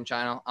lot from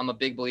China. I'm a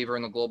big believer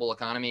in the global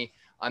economy.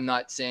 I'm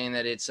not saying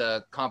that it's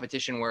a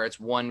competition where it's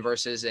one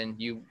versus and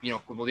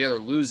the other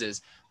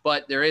loses,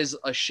 but there is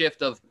a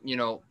shift of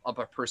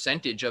a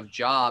percentage of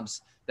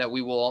jobs that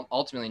we will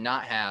ultimately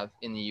not have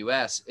in the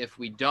US if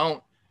we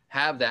don't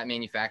have that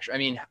manufacturer. I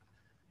mean,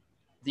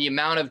 the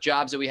amount of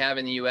jobs that we have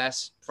in the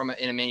US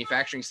in a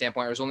manufacturing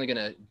standpoint is only going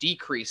to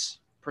decrease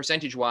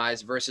percentage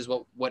wise versus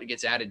what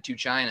gets added to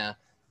China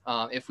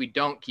if we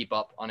don't keep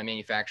up on a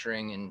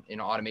manufacturing and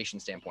automation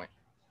standpoint.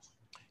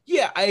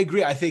 Yeah, I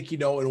agree. I think,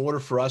 in order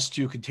for us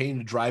to continue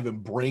to drive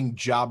and bring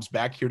jobs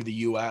back here to the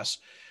US,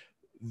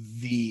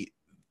 the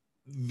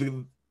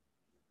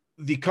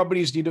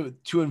companies need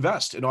to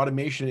invest in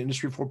automation and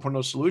Industry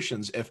 4.0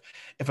 solutions. If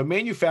a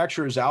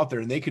manufacturer is out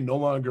there and they can no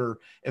longer,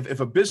 if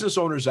a business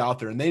owner is out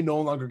there and they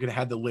no longer can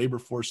have the labor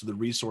force or the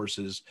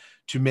resources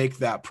to make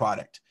that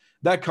product,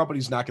 that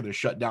company's not going to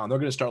shut down. They're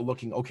going to start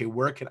looking, okay,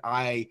 where can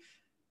I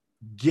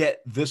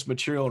get this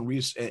material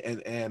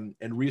and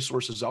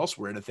resources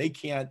elsewhere? And if they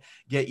can't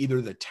get either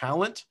the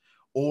talent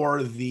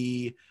or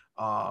the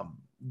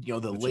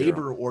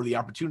labor or the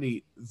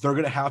opportunity, they're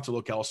going to have to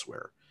look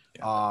elsewhere.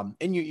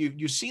 And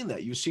you've seen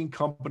that. You've seen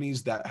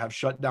companies that have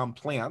shut down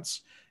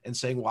plants and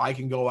saying, well, I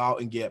can go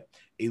out and get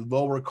a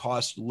lower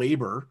cost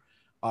labor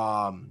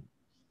for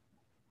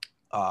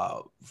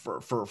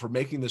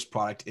making this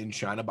product in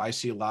China. But I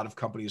see a lot of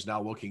companies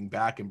now looking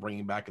back and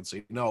bringing back and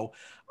say, no,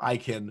 I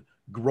can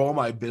grow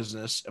my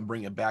business and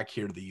bring it back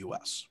here to the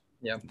US.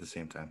 Yeah. At the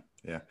same time.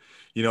 Yeah.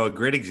 You know, a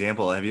great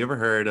example. Have you ever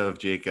heard of,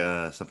 Jake,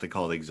 something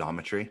called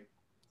Xometry?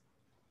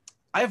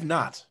 I have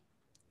not.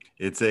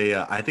 It's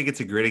I think it's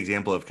a great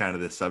example of kind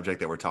of the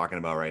subject that we're talking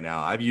about right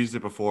now. I've used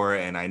it before,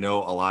 and I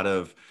know a lot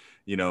of,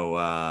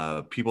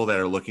 people that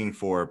are looking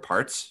for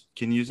parts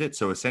can use it.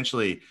 So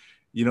essentially,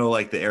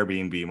 like the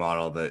Airbnb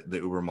model, the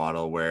Uber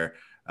model, where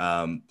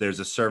there's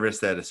a service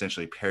that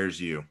essentially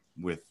pairs you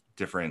with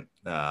different,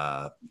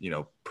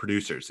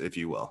 producers, if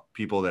you will,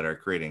 people that are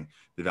creating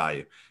the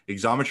value.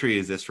 Xometry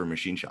is this for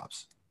machine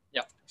shops.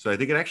 Yep. So I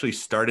think it actually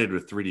started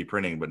with 3D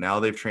printing, but now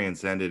they've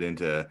transcended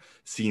into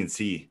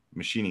CNC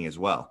machining as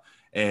well.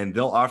 And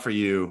they'll offer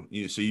you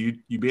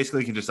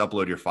basically can just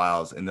upload your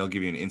files and they'll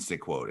give you an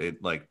instant quote.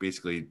 It like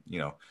basically,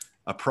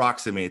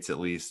 approximates at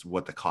least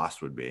what the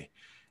cost would be.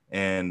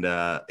 And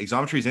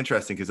Xometry is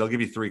interesting because they'll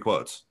give you 3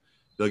 quotes.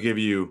 They'll give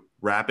you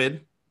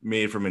rapid,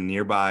 made from a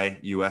nearby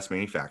US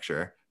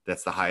manufacturer.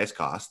 That's the highest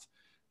cost.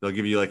 They'll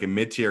give you like a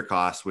mid-tier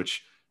cost,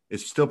 which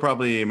is still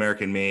probably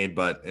American made,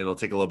 but it'll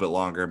take a little bit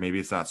longer. Maybe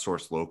it's not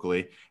sourced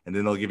locally. And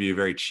then they'll give you a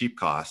very cheap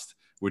cost,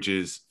 which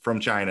is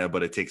from China,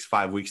 but it takes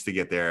 5 weeks to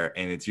get there.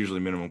 And it's usually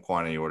minimum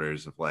quantity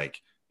orders of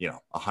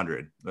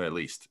 100 or at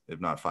least,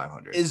 if not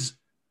 500. Is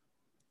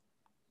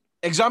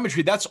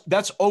Xometry,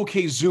 that's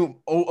OK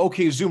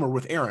Zoomer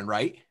with Aaron,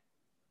 right?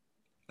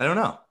 I don't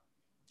know.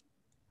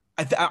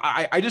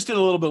 I just did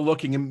a little bit of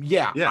looking, and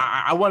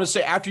I want to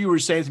say, after you were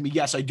saying to me,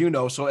 yes, I do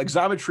know. So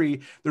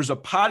Xometry, there's a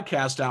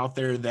podcast out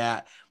there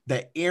that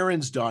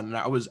Aaron's done, and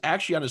I was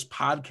actually on his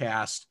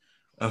podcast.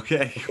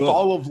 Okay, cool.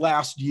 All of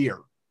last year.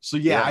 So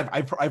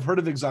I've heard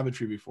of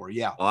Xometry before.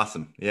 Yeah,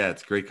 awesome. Yeah,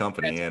 it's a great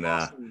company, and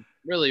awesome.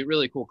 Really,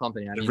 really cool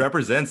company. It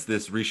represents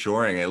this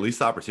reshoring, at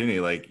least opportunity.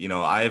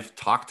 I've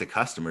talked to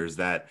customers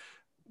that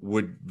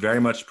would very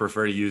much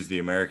prefer to use the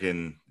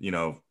American,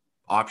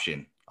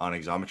 option on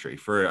Xometry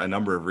for a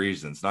number of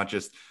reasons, not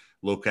just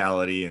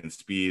locality and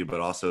speed, but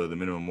also the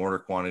minimum order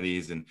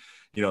quantities. And,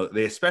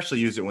 they especially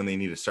use it when they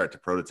need to start to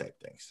prototype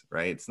things,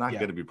 right? It's not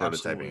good to be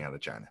prototyping out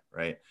of China,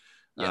 right?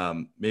 Yeah.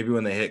 Maybe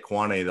when they hit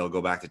quantity, they'll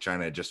go back to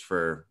China just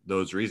for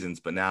those reasons,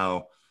 but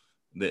now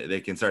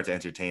they can start to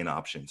entertain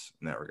options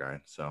in that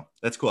regard. So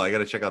that's cool. I got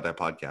to check out that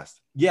podcast.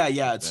 Yeah.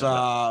 It's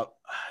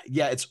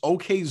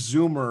OK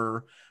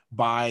Zoomer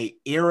by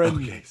Aaron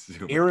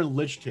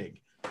Lichtig.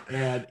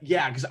 And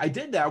because I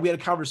did that. We had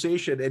a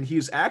conversation, and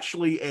he's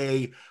actually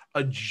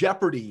a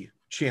Jeopardy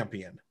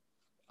champion.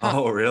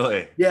 Oh,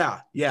 really?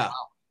 Yeah. Wow.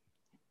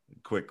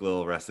 Quick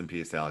little rest in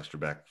peace to Alex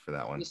Trebek for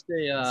that one.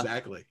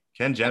 Exactly.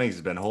 Ken Jennings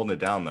has been holding it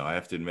down, though. I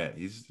have to admit,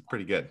 he's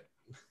pretty good.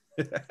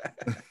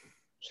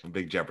 A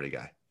big Jeopardy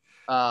guy.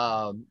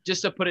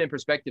 Just to put it in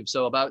perspective,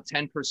 so about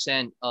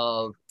 10%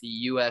 of the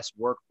U.S.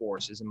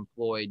 workforce is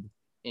employed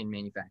in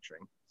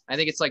manufacturing. I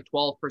think it's like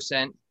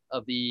 12%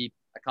 of the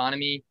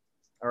economy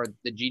or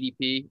the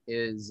GDP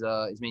is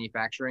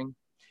manufacturing.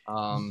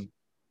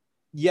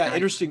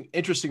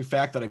 Interesting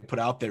fact that I put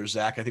out there,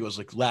 Zach. I think it was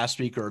like last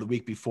week or the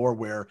week before,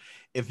 where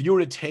if you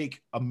were to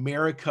take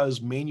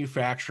America's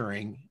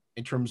manufacturing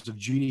in terms of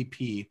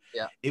GDP,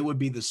 it would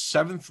be the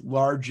 7th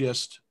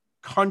largest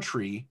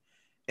country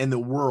in the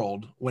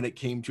world when it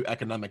came to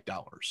economic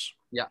dollars.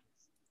 Yeah.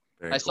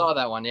 Very cool. Saw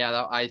that one.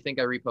 Yeah. I think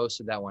I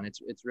reposted that one.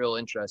 It's real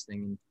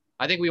interesting.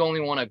 I think we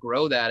only want to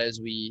grow that as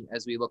we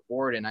look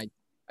forward. And I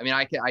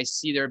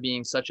see there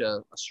being such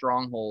a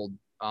stronghold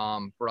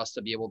for us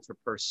to be able to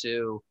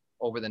pursue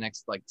over the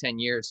next 10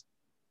 years.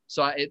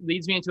 So it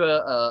leads me into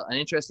an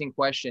interesting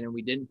question, and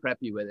we didn't prep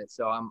you with it.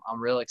 So I'm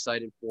real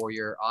excited for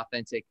your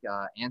authentic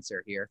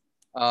answer here.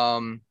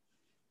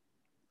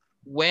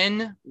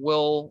 When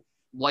will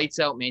lights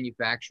out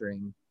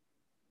manufacturing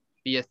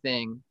be a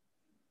thing?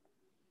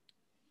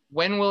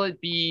 When will it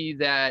be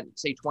that,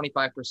 say,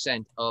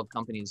 25% of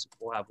companies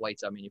will have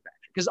lights out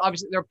manufacturing? Because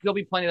obviously there'll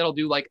be plenty that'll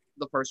do like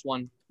the first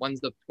one.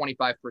 When's the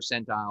 25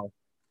 percentile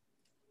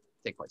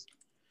take place?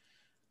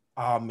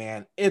 Oh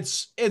man,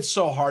 it's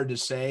so hard to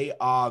say.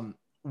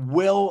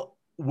 Will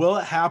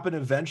it happen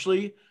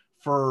eventually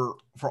for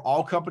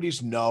all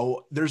companies?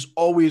 No, there's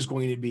always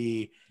going to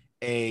be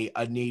a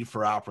need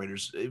for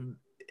operators.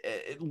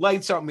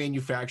 Lights out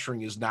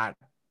manufacturing is not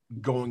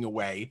going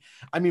away.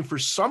 I mean, for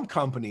some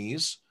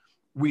companies,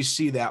 we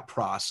see that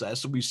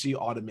process. We see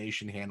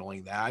automation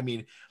handling that. I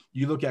mean,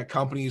 you look at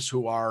companies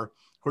who are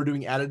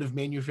doing additive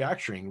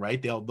manufacturing,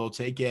 right? They'll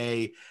take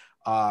a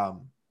part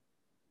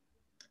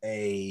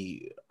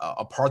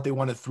they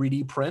want to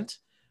 3D print,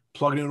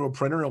 plug it into a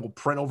printer, and it will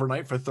print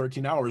overnight for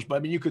 13 hours. But I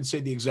mean, you could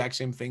say the exact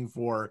same thing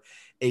for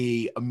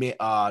an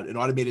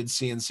automated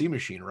CNC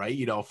machine, right?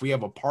 If we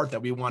have a part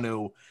that we want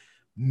to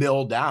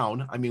mill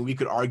down, I mean, we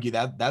could argue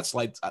that that's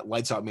lights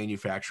out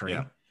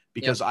manufacturing,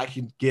 because I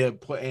can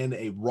put in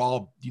a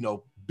raw,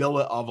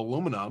 billet of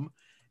aluminum,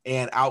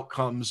 and out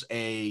comes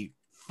a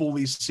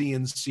fully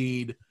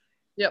CNC'd,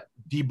 Yep.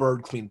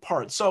 deburred clean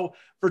part. So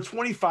for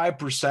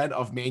 25%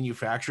 of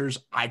manufacturers,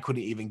 I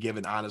couldn't even give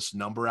an honest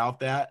number out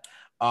that.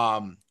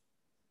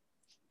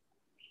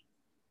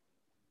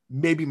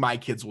 Maybe my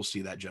kids will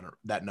see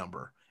that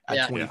number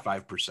at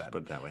 25%.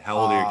 Put it that way. How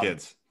old are your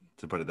kids?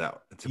 To put it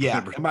that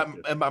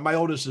way. My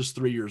oldest is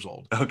 3 years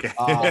old. Okay.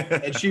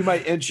 And she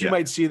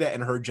might see that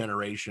in her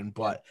generation,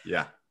 but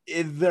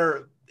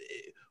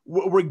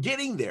we're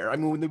getting there. I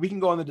mean, we can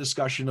go on the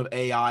discussion of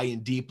AI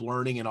and deep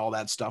learning and all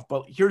that stuff,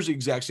 but here's the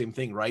exact same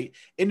thing, right?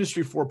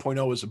 Industry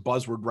 4.0 is a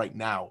buzzword right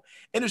now.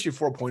 Industry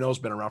 4.0 has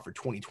been around for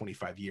 20,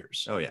 25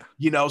 years. Oh yeah.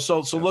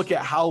 So look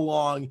at how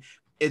long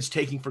it's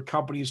taking for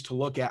companies to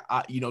look at,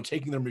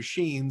 taking their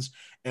machines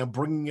and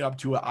bringing it up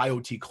to an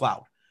IoT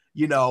cloud.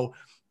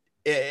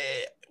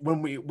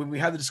 When we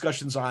have the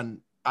discussions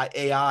on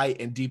AI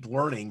and deep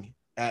learning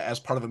as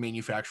part of a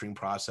manufacturing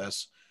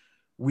process,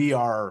 we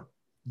are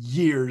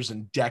years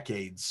and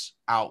decades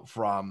out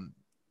from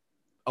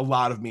a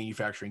lot of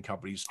manufacturing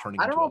companies turning.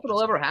 I don't know if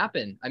it'll ever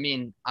happen. I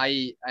mean,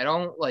 I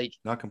don't like.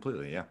 Not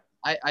completely, yeah.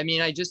 I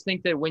mean, I just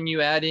think that when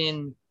you add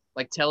in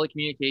like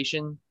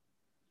telecommunication,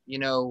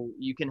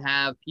 you can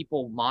have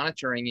people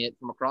monitoring it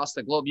from across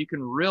the globe. You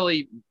can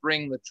really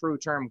bring the true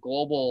term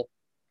global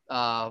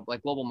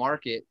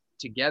market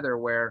together,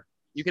 where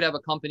you could have a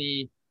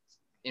company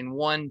in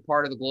one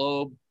part of the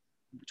globe,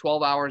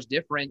 12 hours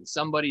different.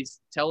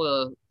 Somebody's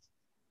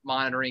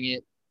monitoring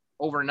it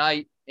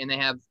overnight, and they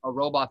have a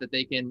robot that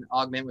they can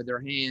augment with their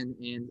hand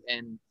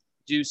and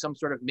do some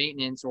sort of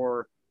maintenance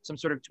or some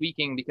sort of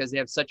tweaking, because they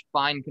have such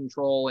fine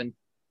control. And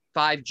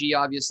 5G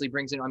obviously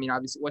brings in,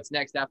 obviously what's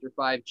next after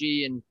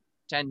 5G and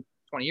 10,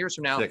 20 years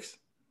from now?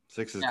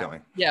 Six is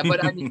coming. Yeah,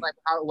 but I mean,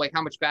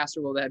 how much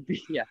faster will that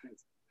be? Yeah.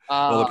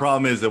 Well, the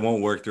problem is it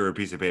won't work through a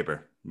piece of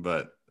paper,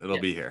 but it'll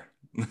be here.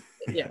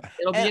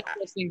 It'll be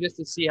interesting just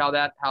to see how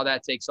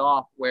that takes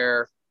off,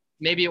 where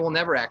maybe it will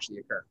never actually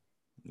occur.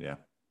 Yeah.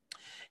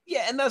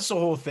 Yeah, and that's the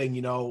whole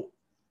thing,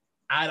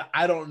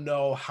 I don't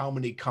know how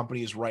many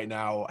companies right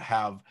now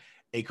have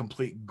a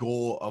complete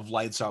goal of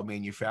lights out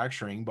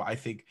manufacturing, but I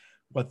think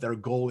what their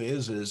goal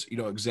is,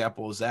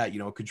 example is that,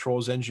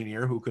 controls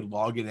engineer who could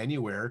log in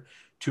anywhere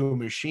to a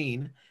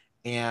machine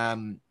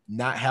and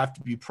not have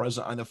to be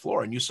present on the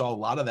floor. And you saw a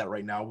lot of that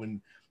right now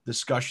when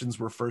discussions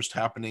were first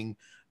happening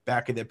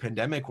back in the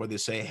pandemic, where they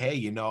say,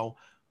 hey,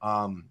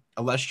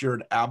 unless you're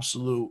an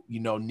absolute,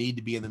 need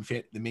to be in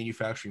the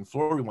manufacturing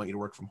floor, we want you to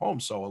work from home.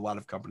 So a lot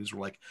of companies were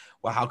like,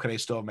 well, how can I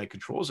still have my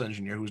controls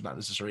engineer who's not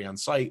necessarily on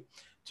site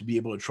to be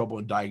able to trouble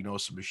and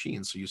diagnose a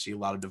machine? So you see a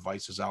lot of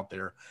devices out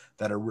there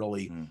that are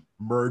really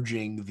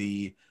merging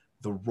the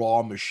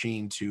raw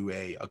machine to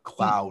a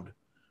cloud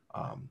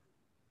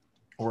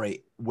or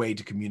a way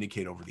to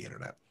communicate over the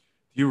internet.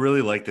 Do you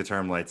really like the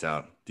term lights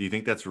out? Do you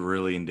think that's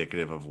really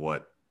indicative of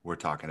what we're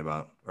talking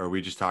about? Or are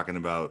we just talking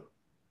about,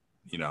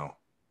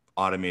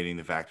 automating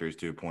the factories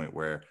to a point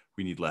where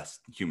we need less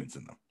humans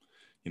in them?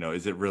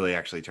 Is it really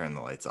actually turning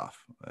the lights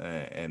off?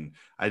 And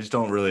I just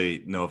don't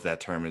really know if that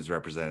term is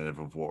representative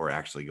of what we're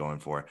actually going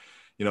for.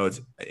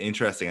 It's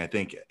interesting. I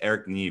think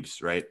Eric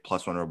Neves, right?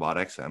 Plus One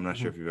Robotics. I'm not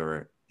sure if you've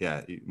ever,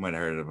 you might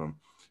have heard of him.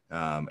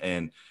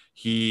 And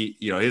he,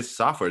 his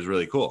software is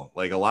really cool.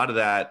 Like a lot of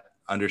that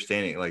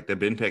understanding, like the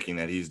bin picking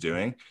that he's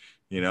doing,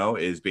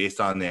 is based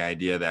on the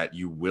idea that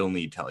you will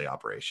need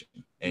teleoperation,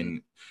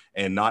 and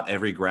not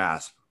every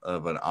grasp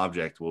of an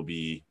object will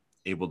be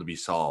able to be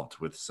solved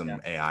with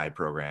some AI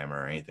program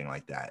or anything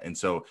like that. And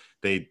so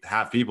they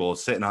have people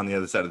sitting on the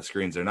other side of the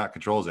screens. They're not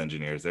controls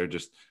engineers. They're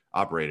just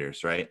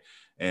operators, right?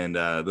 And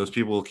those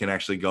people can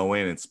actually go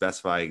in and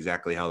specify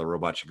exactly how the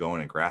robot should go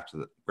in and grasp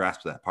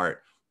that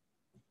part.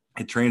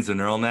 It trains the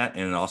neural net,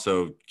 and it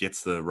also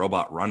gets the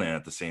robot running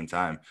at the same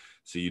time.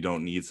 So you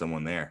don't need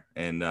someone there.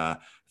 And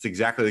it's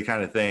exactly the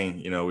kind of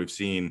thing, we've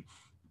seen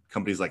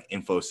companies like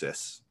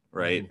Infosys,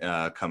 right?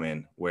 Come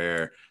in,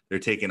 where they're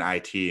taking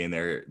IT and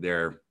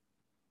they're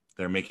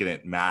making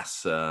it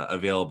mass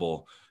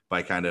available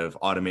by kind of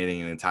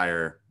automating an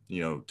entire,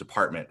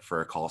 department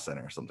for a call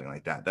center or something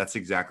like that. That's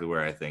exactly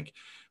where I think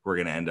we're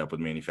going to end up with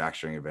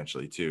manufacturing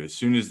eventually too. As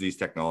soon as these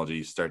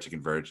technologies start to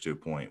converge to a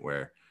point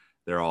where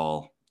they're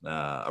all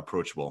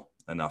approachable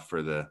enough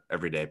for the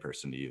everyday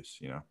person to use,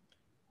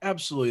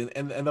 Absolutely.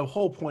 And the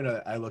whole point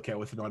I look at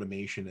with an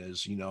automation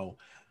is,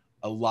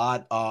 a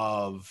lot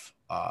of,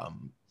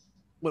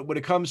 when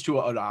it comes to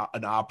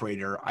an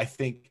operator, I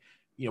think,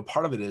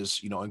 part of it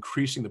is,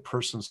 increasing the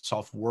person's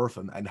self-worth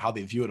and how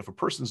they view it. If a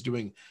person's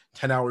doing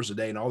 10 hours a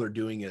day and all they're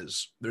doing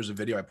is, there's a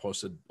video I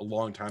posted a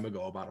long time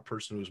ago about a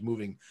person who was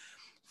moving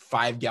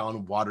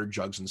 5-gallon water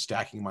jugs and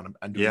stacking them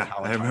on doing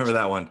I remember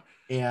that one.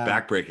 And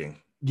backbreaking.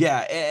 Yeah.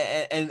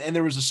 And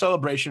there was a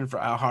celebration for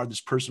how hard this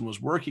person was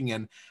working,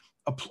 and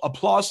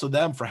applause to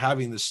them for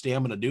having the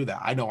stamina to do that.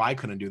 I know I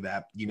couldn't do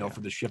that,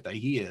 for the shift that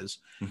he is.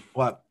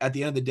 But at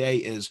the end of the day,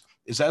 is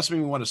that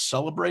something we want to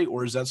celebrate,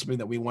 or is that something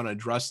that we want to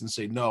address and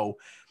say, no,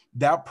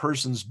 that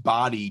person's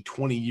body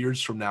 20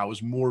 years from now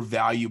is more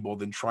valuable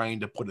than trying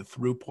to put a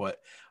throughput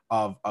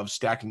of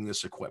stacking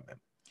this equipment?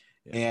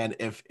 Yeah. And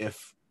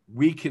if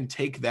we can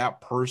take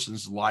that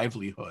person's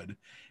livelihood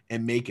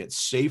and make it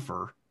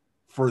safer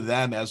for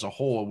them as a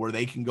whole, where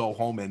they can go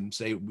home and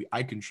say,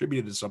 I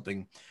contributed to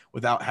something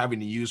without having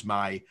to use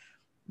my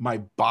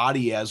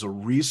body as a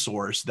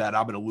resource that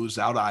I'm going to lose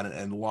out on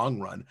in the long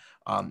run.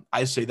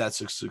 I say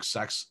that's a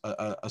success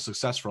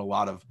for a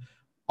lot of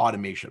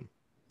automation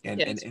and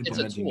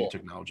implementing new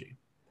technology.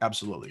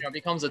 Absolutely. It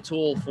becomes a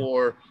tool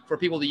for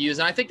people to use.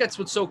 And I think that's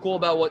what's so cool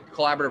about what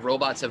collaborative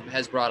robots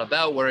has brought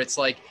about, where it's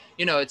like,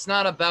 it's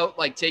not about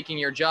like taking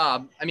your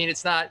job. I mean,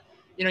 it's not,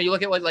 you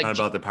look at what like, not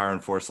about the power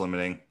and force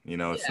limiting,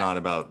 it's Yeah. not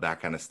about that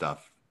kind of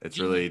stuff. It's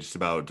really just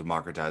about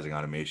democratizing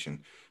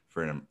automation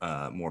for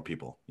more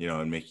people,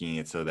 and making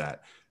it so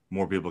that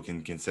more people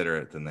can consider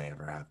it than they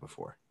ever have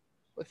before.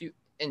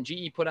 And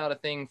GE put out a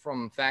thing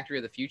from Factory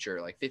of the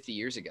Future like 50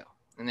 years ago,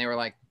 and they were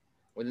like,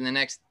 within the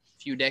next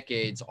few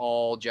decades,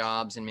 all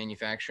jobs in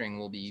manufacturing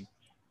will be,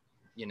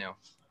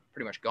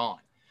 pretty much gone,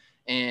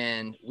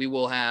 and we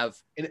will have.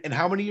 And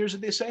how many years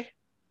did they say?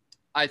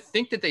 I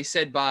think that they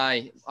said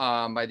by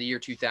the year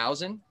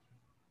 2000.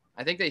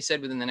 I think they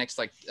said within the next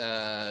like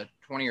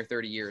 20 or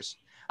 30 years.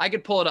 I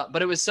could pull it up,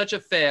 but it was such a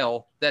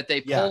fail that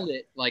they pulled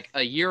it like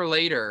a year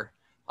later.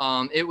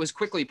 It was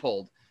quickly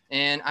pulled.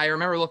 And I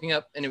remember looking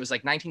up, and it was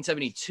like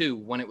 1972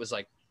 when it was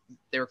like,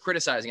 they were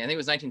criticizing. I think it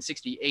was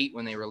 1968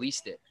 when they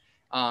released it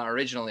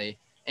originally.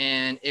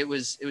 And it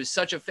was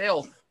such a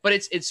fail. But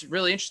it's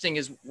really interesting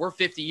is we're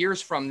 50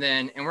 years from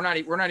then, and we're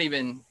not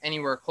even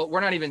anywhere close.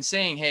 We're not even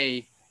saying,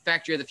 hey,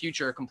 Factory of the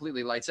Future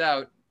completely lights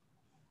out,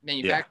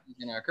 manufacturing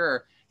is going to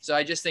occur. So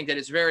I just think that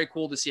it's very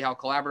cool to see how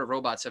collaborative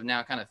robots have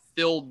now kind of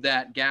filled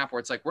that gap where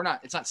it's like,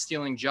 it's not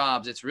stealing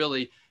jobs. It's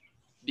really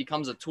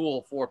becomes a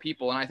tool for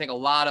people. And I think a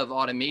lot of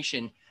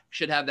automation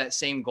should have that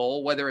same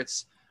goal, whether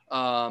it's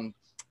a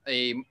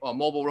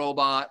mobile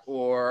robot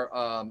or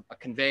a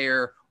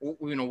conveyor, or,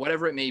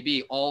 whatever it may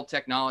be. All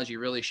technology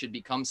really should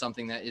become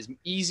something that is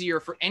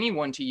easier for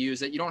anyone to use,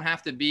 that you don't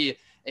have to be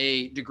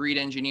a degreed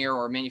engineer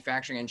or a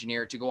manufacturing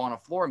engineer to go on a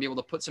floor and be able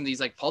to put some of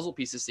these like puzzle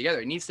pieces together.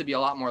 It needs to be a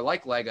lot more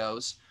like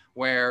Legos,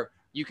 where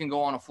you can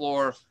go on a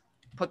floor,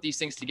 put these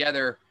things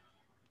together,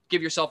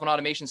 give yourself an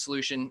automation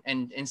solution,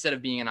 and instead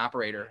of being an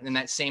operator, and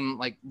that same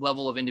like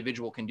level of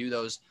individual can do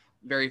those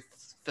very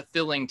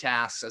fulfilling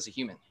tasks as a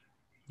human.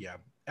 Yeah,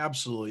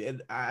 absolutely.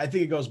 And I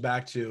think it goes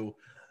back to,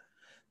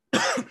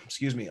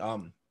 excuse me,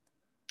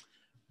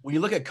 when you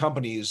look at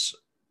companies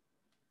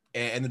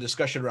and the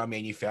discussion around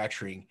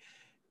manufacturing,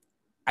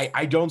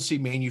 I don't see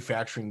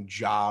manufacturing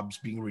jobs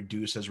being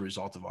reduced as a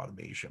result of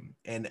automation.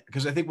 And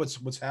because I think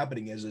what's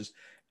happening is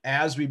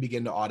as we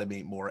begin to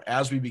automate more,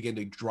 as we begin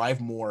to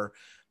drive more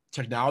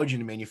technology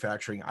into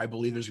manufacturing, I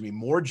believe there's going to be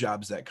more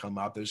jobs that come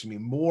up. There's going to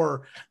be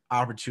more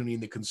opportunity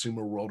in the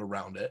consumer world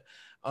around it.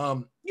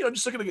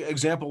 Just look at an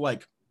example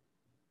like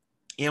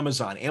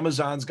Amazon.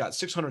 Amazon's got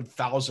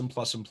 600,000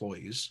 plus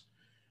employees.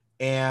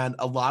 And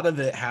a lot of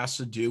it has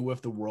to do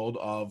with the world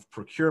of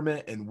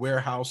procurement and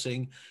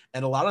warehousing.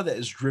 And a lot of that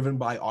is driven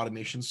by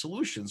automation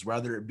solutions,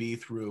 whether it be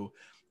through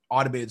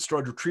automated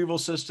storage retrieval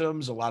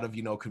systems, a lot of,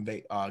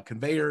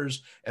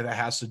 conveyors, and that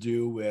has to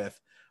do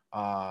with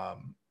all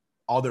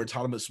their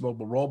autonomous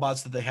mobile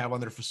robots that they have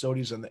on their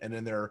facilities and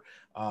in their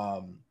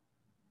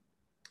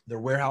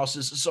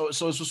warehouses. So it's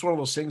just one of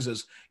those things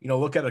is,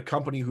 look at a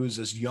company who's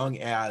as young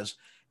as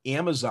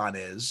Amazon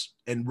is,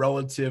 and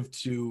relative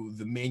to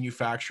the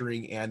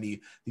manufacturing and the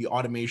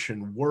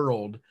automation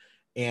world.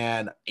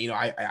 And,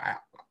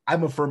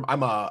 I'm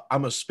a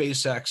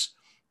SpaceX,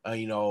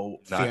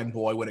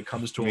 fanboy when it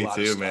comes to a lot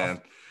of stuff.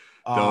 Man.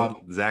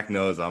 Zach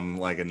knows I'm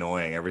like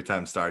annoying every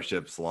time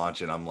Starship's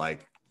launching. I'm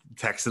like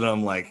texting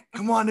him like,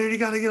 come on, dude, you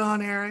got to get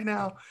on air right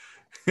now.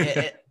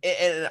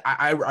 and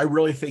I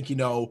really think,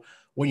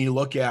 when you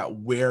look at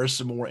where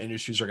some more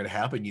industries are going to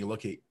happen, you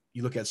look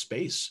at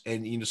space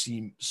and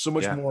see so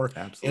much more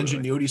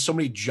ingenuity, so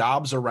many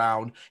jobs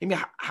around. I mean,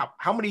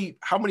 how many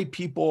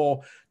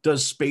people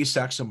does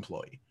SpaceX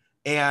employ?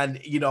 And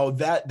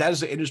that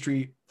is an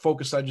industry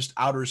focused on just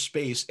outer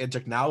space and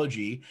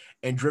technology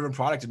and driven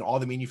product and all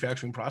the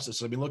manufacturing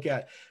processes. I mean, look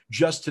at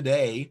just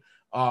today,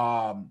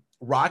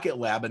 Rocket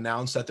Lab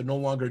announced that they're no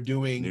longer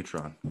doing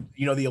Neutron,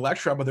 the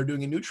Electron, but they're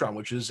doing a Neutron,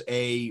 which is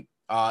a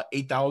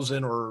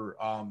 8,000 or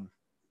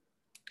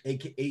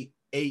 8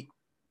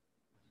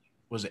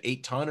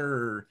 ton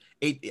or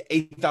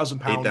 8,000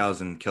 pounds,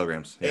 8,000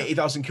 kilograms,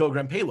 8,000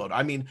 kilogram payload.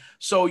 I mean,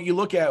 so you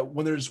look at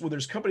when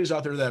there's companies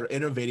out there that are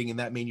innovating in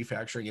that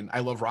manufacturing, and I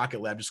love Rocket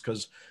Lab just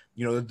because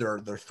they're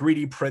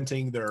 3D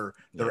printing their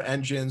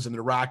engines and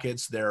their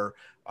rockets. They're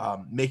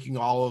making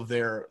all of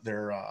their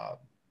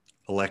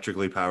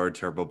electrically powered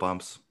turbo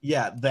pumps.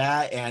 Yeah,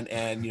 that and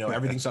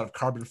everything's out of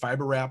carbon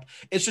fiber wrap.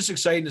 It's just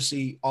exciting to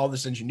see all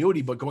this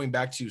ingenuity. But going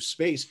back to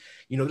space,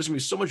 there's gonna be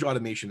so much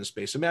automation in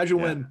space.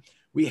 Imagine when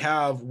we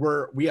have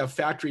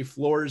factory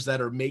floors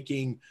that are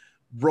making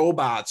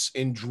robots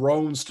and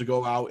drones to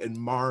go out and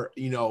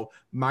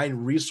mine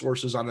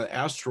resources on an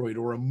asteroid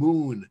or a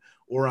moon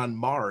or on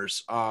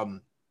Mars.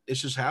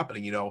 It's just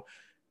happening.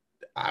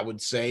 I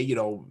would say,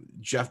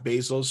 Jeff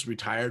Bezos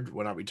retired,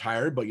 well, not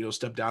retired, but,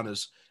 stepped down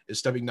is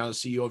stepping down as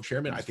CEO of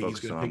chairman. I think he's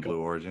going to pick Blue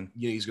Origin.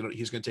 He's going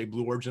to take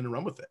Blue Origin and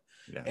run with it.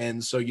 Yeah.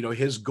 And so,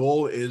 his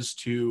goal is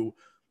to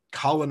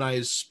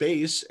colonize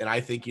space. And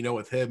I think,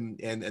 with him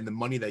and the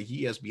money that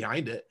he has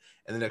behind it,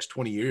 in the next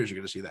 20 years, you're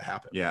going to see that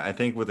happen. Yeah. I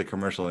think with the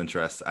commercial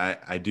interests,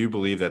 I do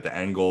believe that the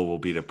end goal will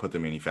be to put the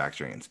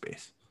manufacturing in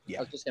space.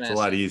 Yeah. It's a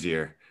lot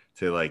easier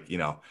to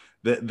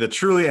the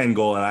truly end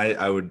goal. And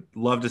I would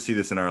love to see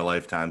this in our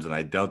lifetimes, and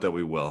I doubt that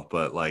we will,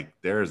 but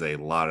there's a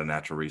lot of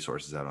natural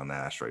resources out on the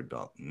asteroid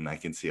belt. And I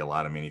can see a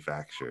lot of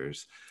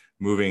manufacturers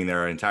moving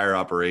their entire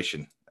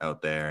operation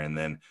out there and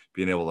then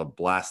being able to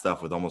blast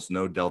stuff with almost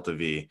no delta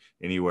V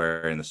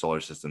anywhere in the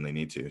solar system they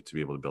need to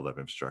be able to build up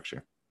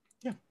infrastructure.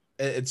 Yeah.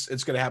 It's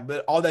going to happen.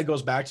 But all that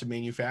goes back to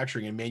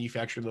manufacturing and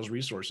manufacturing those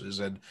resources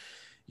and,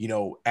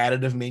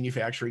 additive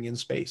manufacturing in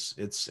space.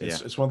 It's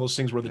one of those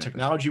things where the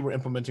technology we're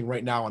implementing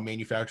right now on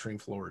manufacturing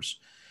floors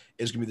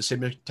is going to be the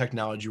same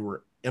technology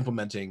we're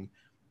implementing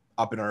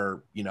up in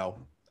our,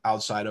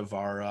 outside of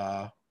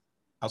our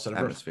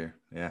atmosphere.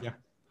 Earth.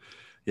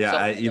 Yeah.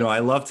 I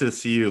love to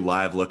see you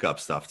live look up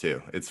stuff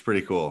too. It's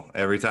pretty cool.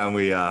 Every time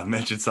we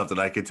mention something,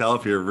 I can tell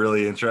if you're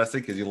really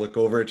interested because you look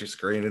over at your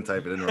screen and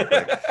type it in real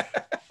quick.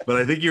 But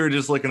I think you were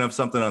just looking up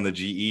something on the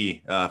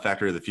GE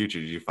Factory of the Future.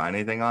 Did you find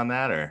anything on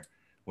that, or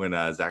when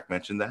Zach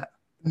mentioned that?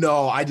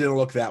 No, I didn't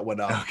look that one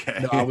up.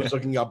 Okay. No, I was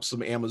looking up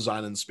some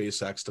Amazon and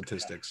SpaceX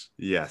statistics.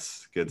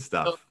 Yes, good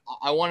stuff. So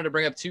I wanted to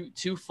bring up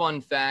two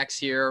fun facts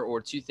here,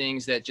 or two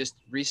things that just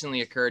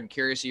recently occurred.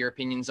 Curious of your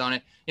opinions on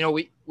it.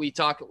 We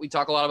talk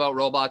a lot about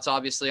robots,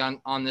 obviously,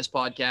 on this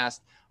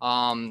podcast.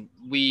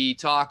 We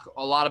talk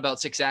a lot about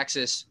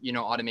 6-axis,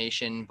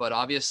 automation, but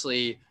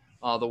obviously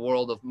the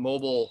world of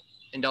mobile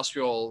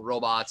industrial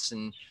robots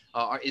and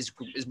is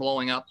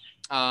blowing up.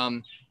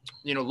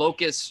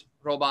 Locus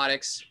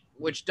Robotics,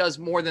 which does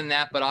more than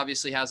that, but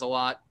obviously has a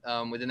lot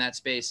within that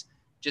space,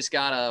 just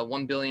got a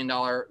 $1 billion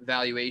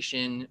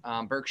valuation.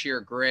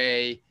 Berkshire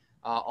Grey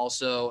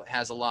also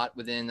has a lot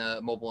within the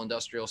mobile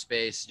industrial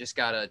space, just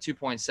got a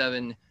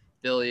 $2.7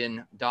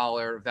 billion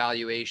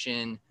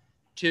valuation.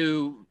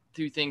 Two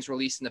things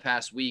released in the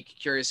past week.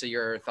 Curious of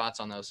your thoughts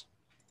on those.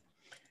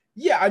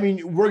 Yeah, I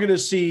mean, we're going to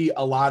see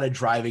a lot of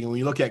driving. And when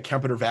you look at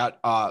Kemper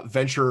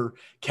venture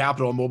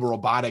capital and mobile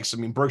robotics, I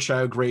mean,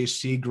 Berkshire Grey,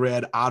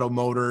 Seagrid, Otto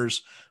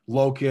Motors,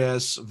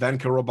 Locus,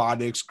 Venka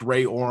Robotics,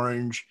 Gray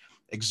Orange,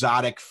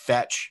 Exotic,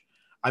 Fetch.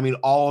 I mean,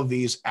 all of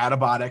these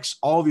Adabotics,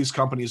 all of these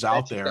companies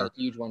out there. Got a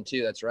huge one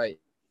too. That's right.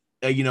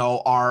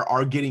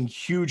 Are getting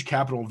huge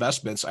capital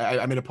investments.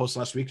 I made a post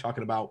last week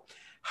talking about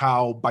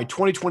how by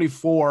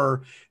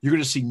 2024, you're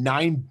going to see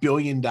 $9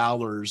 billion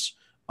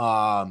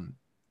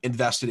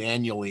invested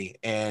annually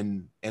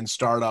in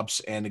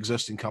startups and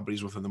existing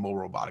companies within the mobile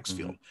robotics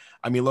field.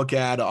 I mean, look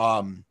at,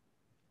 we're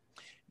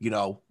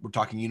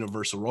talking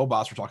Universal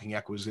Robots, we're talking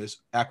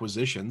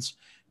acquisitions.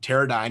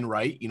 Teradyne,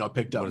 right?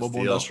 Picked up mobile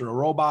industrial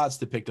robots,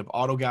 they picked up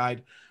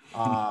AutoGuide.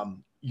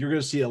 You're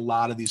going to see a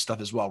lot of these stuff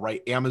as well,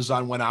 right?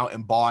 Amazon went out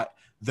and bought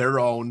their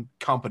own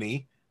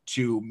company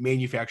to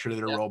manufacture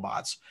their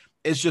robots.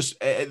 It's just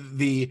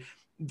the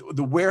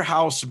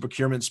warehouse and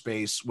procurement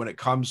space when it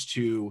comes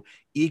to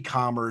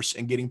e-commerce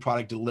and getting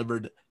product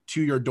delivered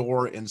to your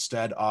door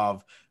instead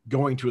of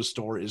going to a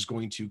store is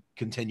going to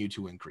continue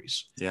to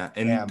increase. Yeah.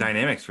 And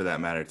Dynamics for that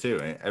matter too.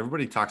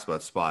 Everybody talks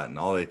about Spot and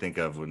all they think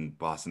of when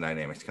Boston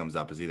Dynamics comes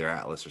up is either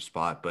Atlas or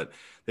Spot, but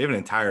they have an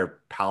entire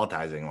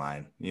palletizing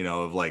line,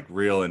 of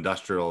real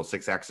industrial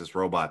 6-axis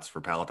robots for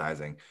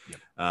palletizing,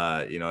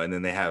 and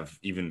then they have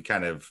even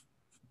kind of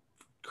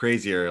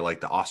crazier,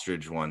 like the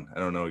ostrich one. I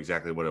don't know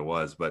exactly what it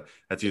was, but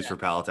that's used for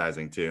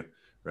palletizing too.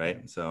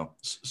 Right. So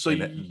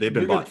they've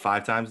been bought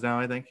 5 times now,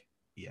 I think.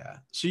 Yeah.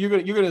 So you're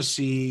going to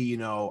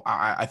see,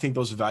 I think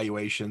those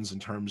evaluations in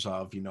terms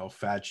of,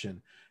 Fetch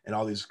and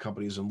all these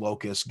companies and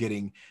Locus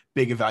getting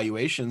big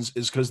evaluations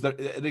is because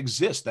it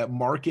exists. That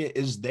market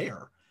is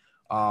there.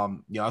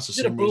 That's the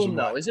same reason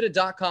though. Is it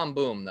a .com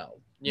boom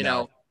though?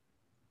 No.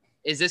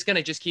 Is this going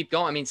to just keep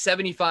going? I mean,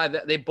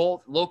 75, they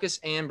both, Locus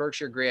and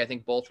Berkshire Grey, I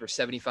think both were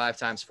 75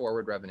 times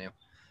forward revenue.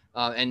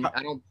 And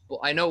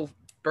I know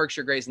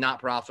Berkshire Grey is not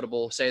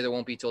profitable, say there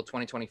won't be till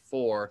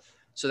 2024.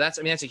 So that's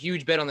a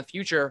huge bet on the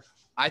future.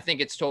 I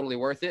think it's totally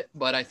worth it,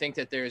 but I think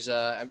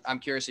that I'm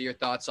curious of your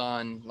thoughts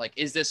on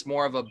is this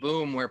more of a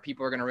boom where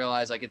people are going to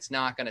realize it's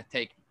going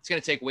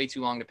to take way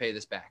too long to pay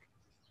this back?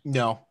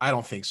 No, I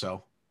don't think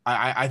so.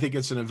 I think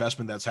it's an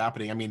investment that's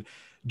happening. I mean,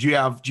 do you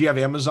have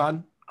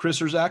Amazon, Chris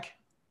or Zach?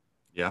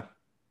 Yeah.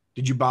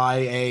 Did you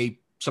buy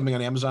something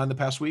on Amazon the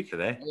past week?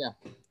 Today? Yeah.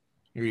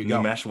 Here you go.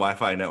 New mesh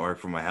Wi-Fi network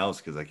for my house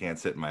because I can't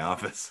sit in my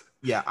office.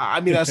 Yeah, I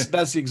mean that's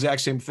the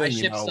exact same thing. I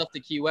shipped stuff to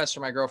Key West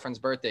for my girlfriend's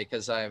birthday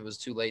because I was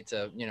too late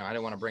to, I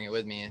didn't want to bring it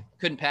with me.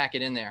 Couldn't pack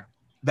it in there.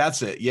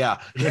 That's it. Yeah,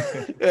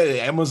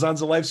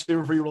 Amazon's a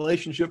lifesaver for your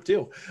relationship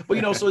too.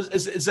 But so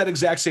it's that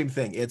exact same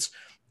thing. It's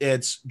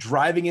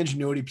driving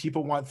ingenuity.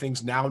 People want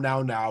things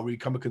now. We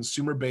become a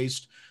consumer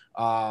based,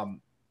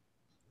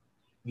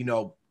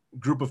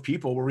 group of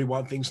people where we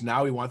want things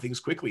now. We want things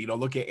quickly.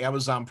 Look at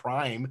Amazon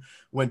Prime.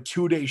 When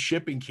 2-day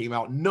shipping came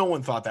out, no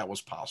one thought that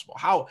was possible.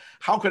 How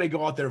could I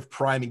go out there with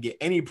Prime and get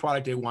any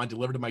product I want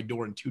delivered to my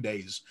door in 2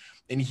 days?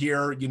 And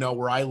here,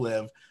 where I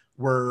live,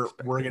 we're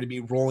going to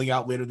be rolling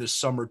out later this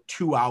summer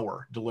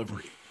 2-hour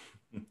delivery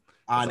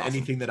on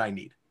anything that I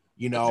need,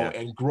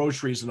 and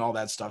groceries and all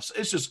that stuff. So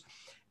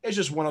it's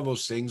just one of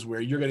those things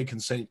where you're going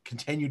to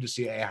continue to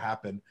see it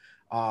happen.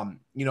 And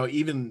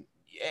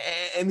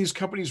these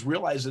companies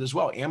realize it as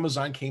well.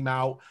 Amazon came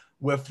out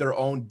with their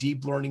own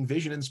deep learning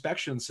vision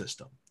inspection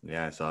system.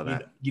 Yeah, I saw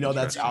that.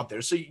 That's out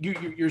there. So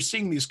you're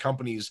seeing these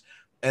companies,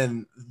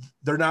 and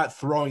they're not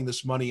throwing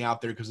this money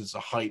out there because it's a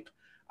hype.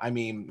 I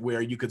mean,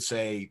 where you could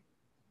say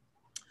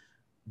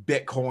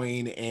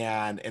Bitcoin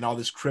and all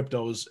this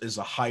cryptos is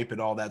a hype and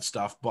all that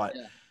stuff, but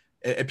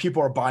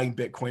people are buying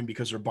Bitcoin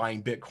because they're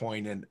buying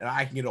Bitcoin, and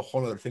I can get a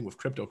whole other thing with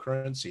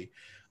cryptocurrency.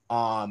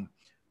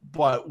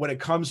 But when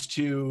it comes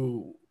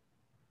to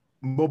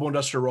mobile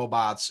industrial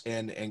robots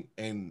and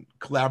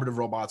collaborative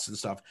robots and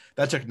stuff,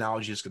 that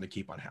technology is going to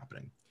keep on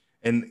happening.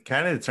 And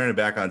kind of to turn it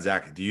back on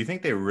Zach, do you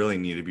think they really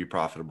need to be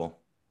profitable?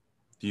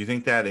 Do you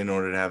think that in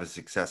order to have a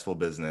successful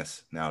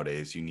business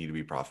nowadays, you need to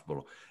be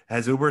profitable?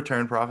 Has Uber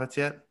turned profits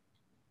yet?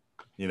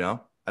 I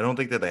don't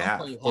think that they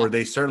have, or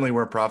they certainly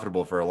weren't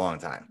profitable for a long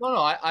time. No,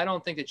 I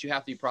don't think that you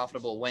have to be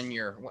profitable when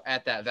you're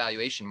at that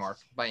valuation mark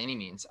by any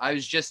means. I'm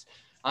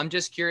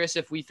just curious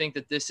if we think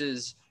that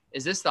is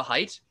this the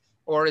height?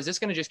 Or is this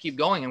going to just keep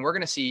going? And we're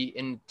going to see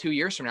in 2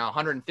 years from now,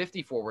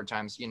 150 forward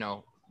times,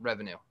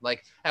 revenue.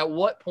 Like, at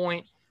what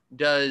point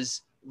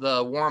does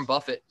the Warren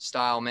Buffett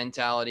style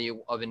mentality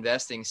of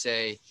investing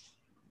say,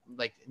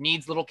 like,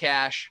 needs little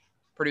cash,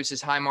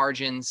 produces high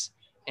margins,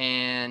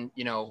 and,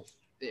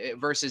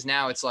 versus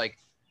now it's like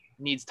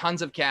needs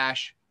tons of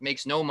cash,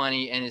 makes no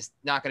money, and is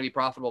not going to be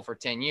profitable for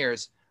 10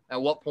 years.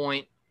 At what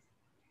point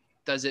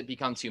does it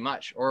become too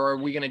much? Or are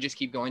we going to just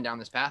keep going down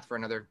this path for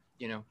another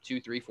 2,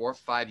 3, 4,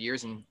 5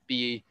 years and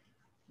be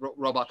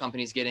robot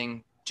companies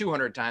getting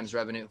 200 times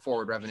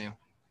forward revenue?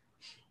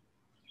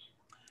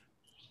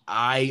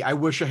 I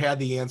wish I had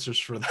the answers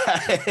for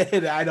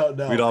that. I don't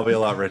know. We'd all be a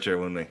lot richer,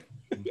 wouldn't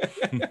we?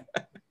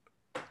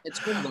 It's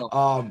good though.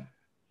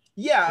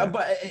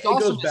 But it's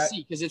also to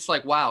see, because it's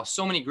like, wow,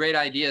 so many great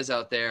ideas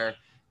out there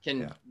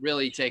can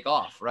really take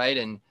off, right?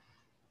 And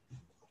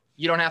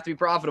you don't have to be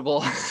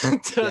profitable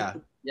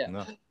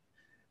No.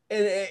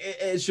 And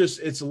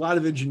it's a lot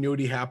of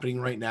ingenuity happening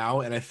right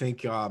now. And I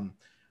think a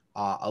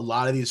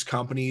lot of these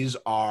companies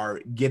are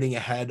getting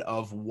ahead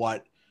of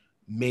what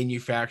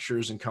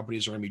manufacturers and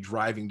companies are going to be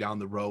driving down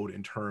the road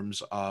in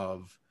terms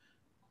of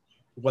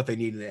what they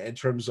need in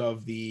terms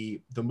of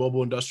the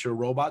mobile industrial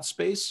robot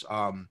space.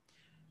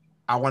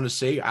 I want to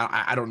say,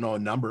 I don't know a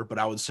number, but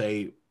I would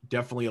say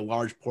definitely a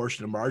large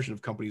portion of margin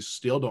of companies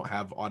still don't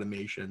have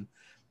automation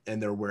in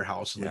their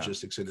warehouse and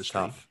logistics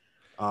industry.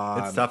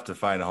 It's tough to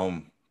find a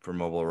home for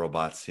mobile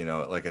robots,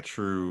 like a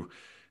true,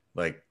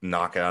 like,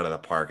 knock it out of the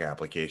park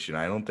application.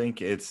 I don't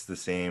think it's the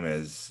same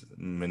as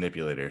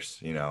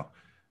manipulators.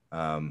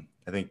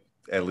 I think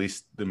at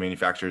least the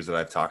manufacturers that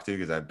I've talked to,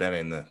 because I've been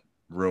in the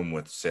room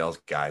with sales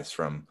guys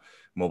from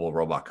mobile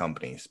robot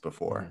companies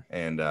before.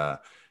 And,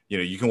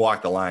 you can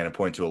walk the line and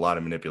point to a lot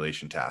of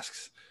manipulation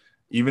tasks,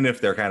 even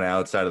if they're kind of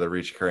outside of the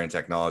reach of current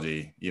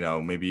technology.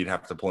 Maybe you'd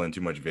have to pull in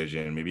too much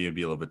vision. Maybe it'd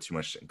be a little bit too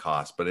much in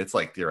cost, but it's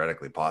like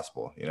theoretically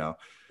possible,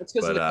 It's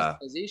because of the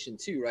customization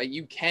too, right?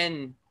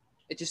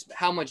 It's just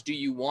how much do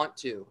you want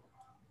to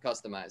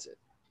customize it?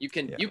 You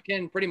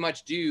can pretty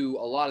much do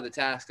a lot of the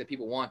tasks that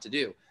people want to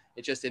do.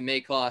 It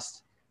may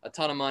cost a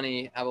ton of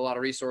money, have a lot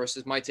of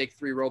resources, might take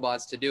 3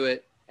 robots to do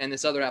it. And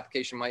this other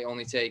application might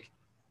only take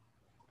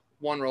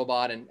 1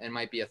 robot and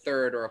might be a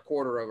third or a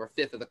quarter or a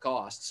fifth of the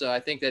cost. So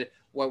I think that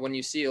when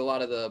you see a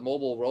lot of the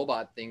mobile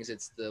robot things,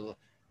 it's the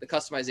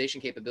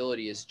customization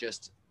capability is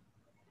just,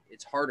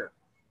 it's harder.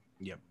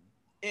 Yep.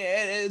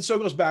 And so it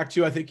goes back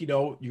to, I think, you're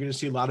going to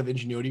see a lot of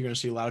ingenuity. You're going to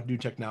see a lot of new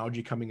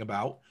technology coming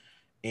about,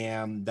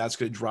 and that's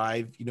going to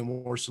drive,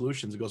 more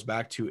solutions. It goes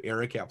back to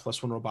Eric at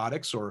Plus One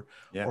Robotics or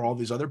all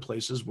these other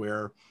places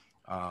where,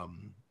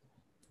 Aaron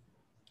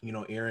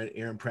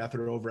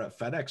Prather over at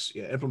FedEx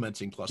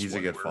implementing Plus One. He's a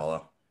good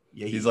follow.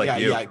 Yeah, he's like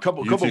you. A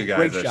couple two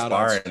guys great are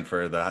sparring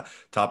for the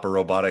top of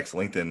robotics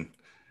LinkedIn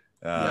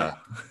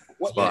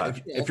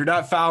spot. If you're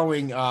not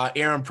following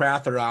Aaron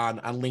Prather on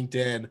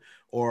LinkedIn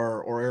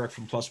or Eric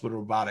from Plus One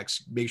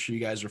Robotics, make sure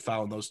you guys are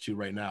following those two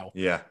right now.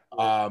 Yeah.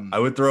 I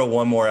would throw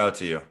one more out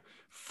to you.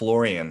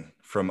 Florian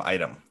from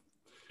Item.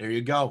 There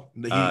you go.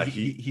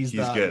 He's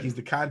good. He's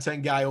the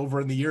content guy over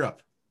in the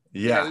Europe.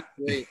 Yeah.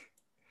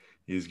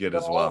 He's good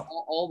as well.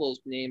 All those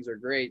names are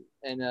great,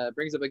 and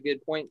brings up a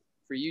good point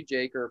for you,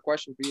 Jake, or a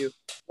question for you.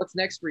 What's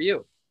next for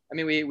you? I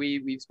mean,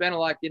 we've spent a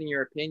lot getting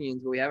your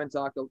opinions, but we haven't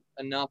talked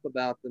enough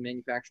about the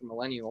manufacturer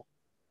millennial.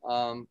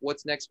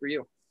 What's next for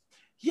you?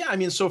 Yeah, I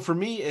mean, so for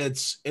me,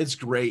 it's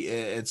great.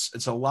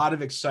 It's a lot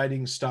of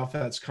exciting stuff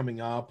that's coming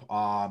up.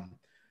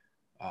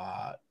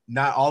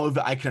 Not all of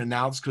it I can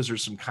announce because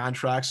there's some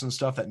contracts and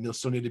stuff that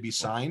still need to be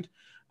signed.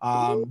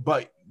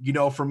 But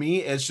for me,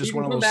 it's just You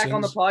one can of come those back things.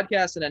 on the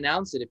podcast and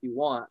announce it if you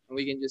want, and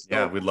we can just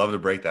Yeah, we'd love to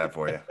break that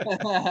for you.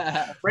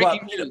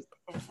 breaking news.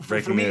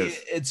 For me,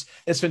 it's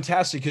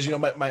fantastic because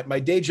my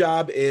day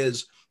job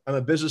is I'm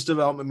a business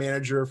development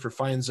manager for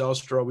Fine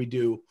Zelstra. We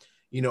do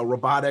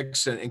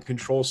robotics and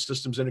control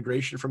systems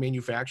integration for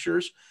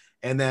manufacturers,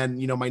 and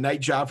then my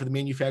night job for the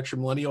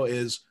Manufacturing Millennial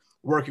is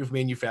working with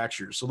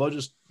manufacturers. So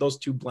those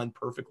two blend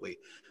perfectly.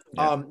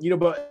 Yeah.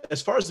 But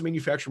as far as the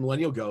Manufacturing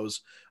Millennial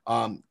goes,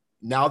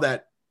 now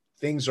that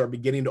things are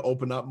beginning to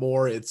open up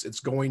more, it's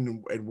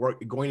going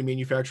to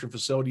manufacturing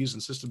facilities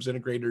and systems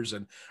integrators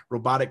and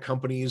robotic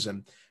companies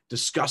and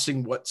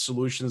discussing what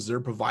solutions they're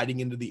providing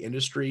into the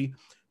industry,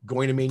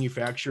 going to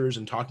manufacturers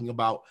and talking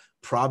about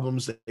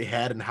problems that they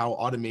had and how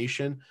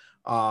automation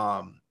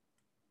solved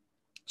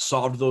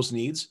those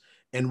needs,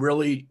 and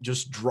really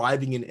just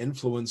driving and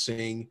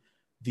influencing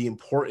the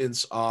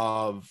importance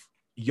of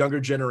younger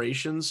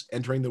generations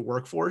entering the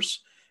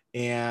workforce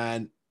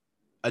and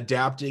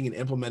adapting and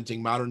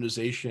implementing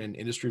modernization,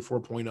 Industry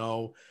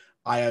 4.0,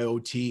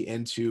 IIoT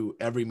into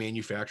every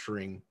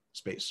manufacturing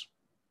space.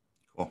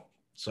 Cool.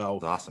 So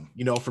that's awesome.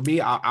 For me,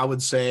 I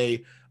would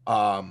say,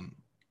 follow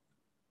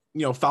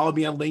me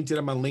on LinkedIn.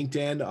 I'm on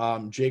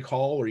LinkedIn, Jake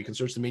Hall, or you can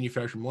search the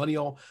Manufacturing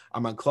Millennial.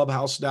 I'm on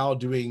Clubhouse now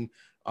doing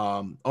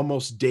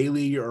almost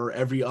daily or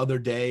every other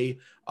day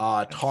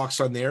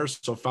talks on there.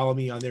 So follow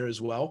me on there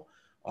as well.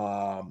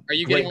 Are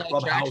you getting a lot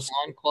of traction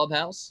on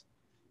Clubhouse?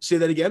 Say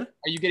that again.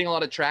 Are you getting a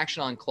lot of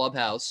traction on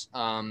Clubhouse?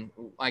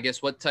 I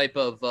guess what type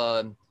of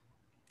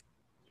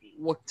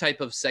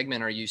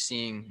segment are you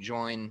seeing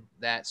join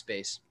that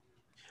space?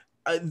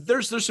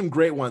 There's some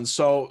great ones.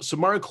 So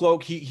Mark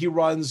Cloak, he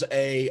runs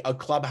a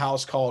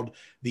Clubhouse called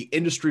the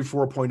Industry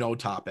 4.0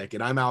 topic,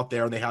 and I'm out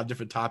there and they have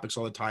different topics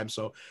all the time.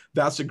 So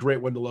that's a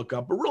great one to look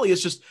up. But really,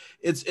 it's just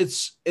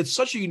it's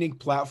such a unique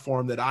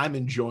platform that I'm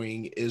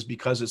enjoying, is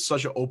because it's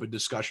such an open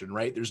discussion,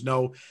 right? There's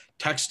no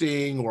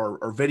texting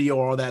or video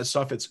or all that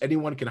stuff. It's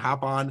anyone can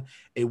hop on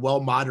a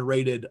well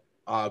moderated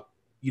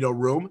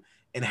room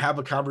and have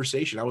a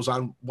conversation. I was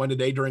on one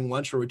today during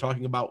lunch where we were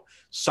talking about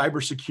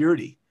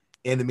cybersecurity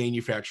in the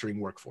manufacturing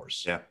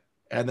workforce. Yeah.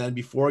 And then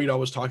before, I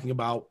was talking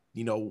about,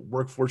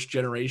 workforce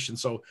generation.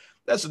 So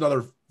that's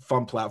another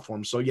fun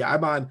platform. So yeah,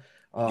 I'm on.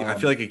 I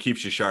feel like it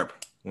keeps you sharp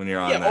when you're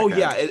on.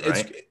 Yeah.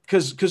 It's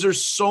because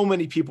there's so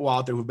many people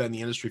out there who've been in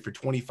the industry for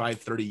 25,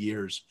 30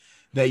 years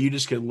that you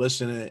just can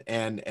listen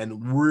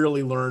and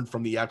really learn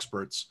from the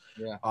experts.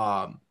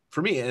 Yeah.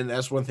 For me, and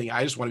that's one thing,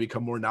 I just want to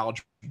become more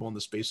knowledgeable in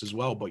the space as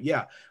well. But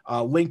yeah,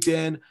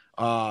 LinkedIn,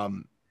 my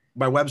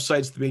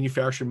website's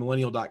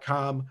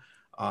themanufacturingmillennial.com.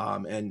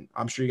 And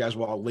I'm sure you guys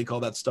will all link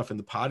all that stuff in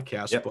the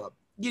podcast. Yep. But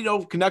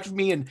connect with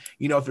me, and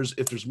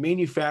if there's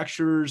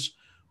manufacturers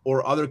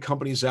or other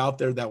companies out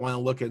there that want to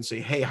look and say,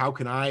 hey, how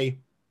can I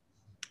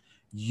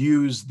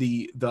use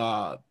the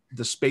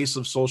space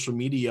of social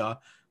media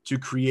to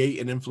create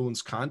and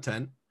influence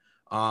content?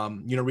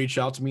 Reach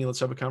out to me and let's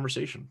have a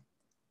conversation.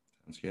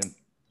 That's good.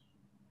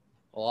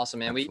 Well, awesome,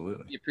 man.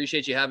 We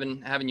appreciate you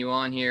having you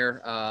on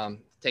here,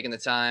 taking the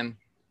time.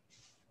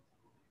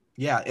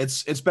 Yeah,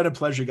 it's been a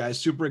pleasure, guys.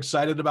 Super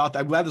excited about that.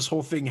 I'm glad this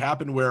whole thing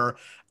happened, where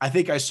I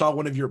think I saw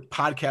one of your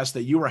podcasts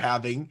that you were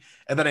having,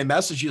 and then I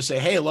messaged you to say,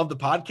 hey, I love the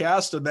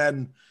podcast. And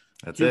then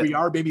we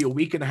are, maybe a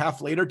week and a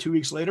half later, 2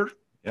 weeks later.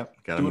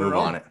 Yep. Got to move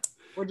on it.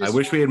 I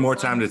wish we had more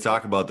time to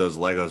talk about those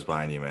Legos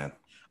behind you, man.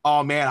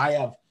 Oh man,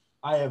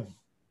 I have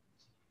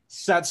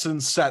sets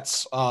and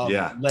sets of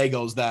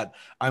Legos that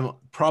I'm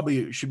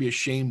probably should be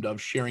ashamed of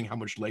sharing how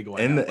much Lego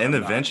I have. And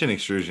the Vention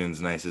extrusion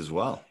is nice as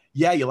well.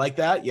 Yeah. You like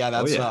that? Yeah.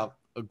 That's a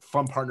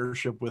fun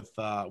partnership with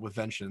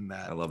Vention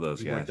that I love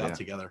those guys worked out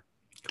together.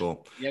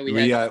 Cool. Yeah,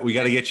 we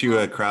got to get you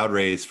a crowd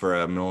raise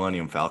for a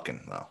Millennium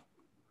Falcon though.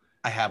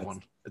 I have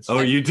one.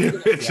 You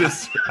do? It's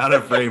just out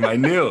of frame. I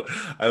knew.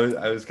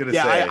 I was gonna say.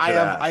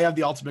 I have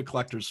the Ultimate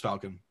Collector's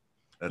Falcon.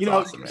 That's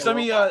awesome,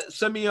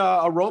 send me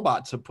a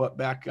robot to put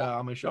back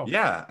on my show.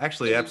 Yeah,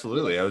 actually,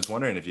 absolutely. I was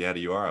wondering if you had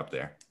a UR up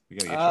there.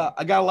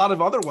 I got a lot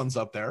of other ones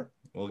up there.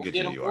 We'll get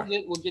you a UR.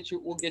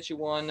 We'll get you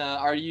one.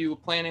 Are you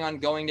planning on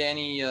going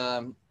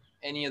to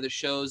any of the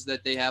shows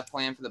that they have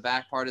planned for the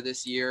back part of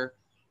this year?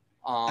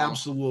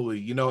 Absolutely.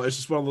 It's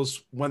just one of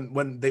those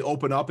when they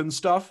open up and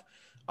stuff.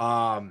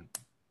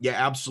 Yeah,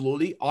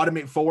 absolutely.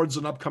 Automate Forward's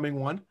an upcoming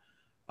one.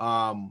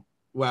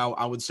 Well,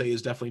 I would say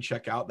is definitely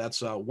check out.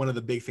 That's one of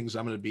the big things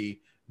I'm going to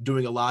be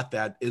doing a lot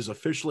that is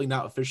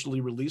not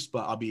officially released, but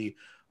I'll be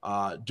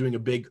doing a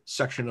big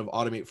section of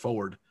Automate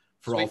Forward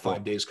for all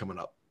 5 days coming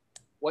up.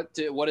 What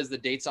is the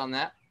dates on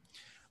that?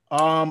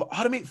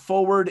 Automate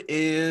Forward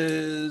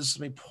is,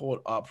 let me pull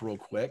it up real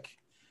quick.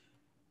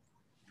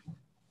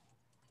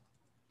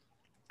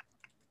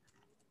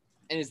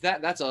 And is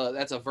that's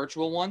a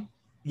virtual one?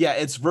 Yeah,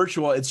 it's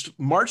virtual. It's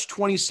March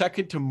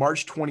 22nd to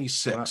March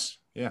 26th.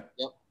 Yeah.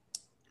 Yep.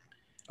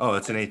 Oh,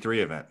 it's an A3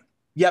 event.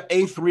 Yep,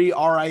 A3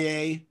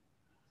 RIA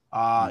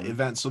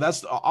event. So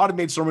that's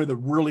Automate's normally the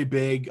really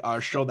big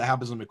show that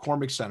happens in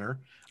McCormick Center.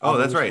 Oh,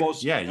 that's right.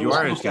 Yeah, you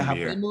are going to be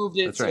here. They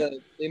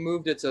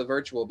moved it to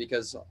virtual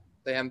because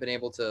they haven't been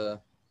able to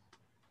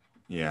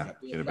Yeah.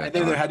 I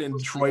think they're heading in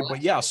Detroit,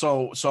 but yeah.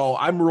 So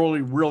I'm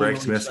really Greg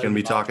Smith's going to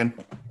be talking.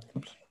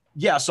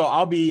 Yeah. So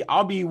I'll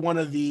be one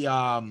of the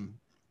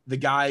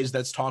guys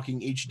that's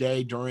talking each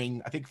day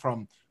during, I think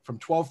from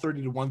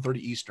 12:30 to 1:30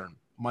 Eastern,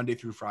 Monday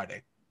through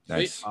Friday.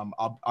 Nice.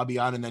 I'll be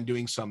on and then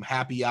doing some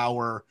happy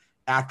hour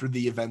after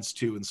the events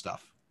too and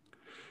stuff.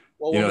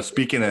 Well,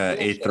 speaking of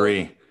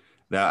A3,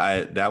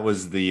 that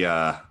was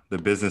the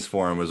business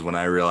forum was when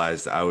I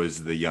realized I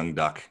was the young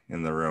duck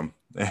in the room.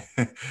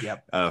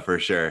 Yep. For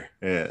sure.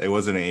 Yeah, it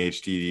wasn't an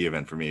HTD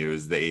event for me. It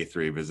was the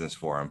A3 business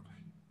forum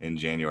in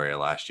January of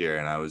last year.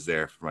 And I was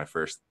there for my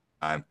first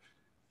time.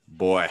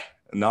 Boy,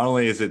 not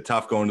only is it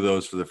tough going to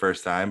those for the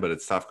first time, but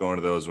it's tough going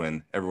to those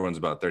when everyone's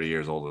about 30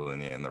 years older than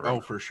you in the room.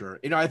 Oh, for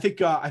sure. I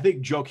think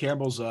Joe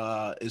Campbell's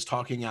is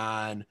talking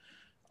on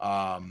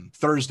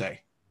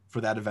Thursday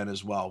for that event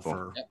as well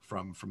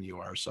from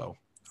UR. So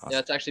yeah,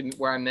 that's actually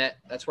where I met.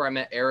 That's where I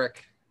met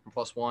Eric from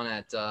Plus One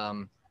at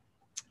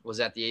was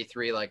at the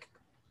A3 like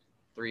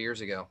 3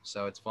 years ago.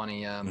 So it's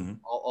funny.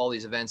 All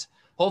these events.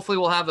 Hopefully,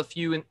 we'll have a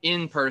few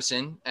in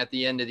person at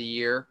the end of the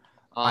year.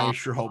 I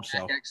sure hope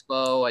so.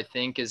 Expo, I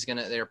think,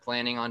 they're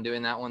planning on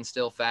doing that one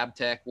still.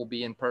 FabTech will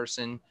be in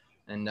person,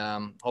 and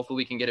hopefully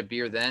we can get a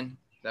beer then.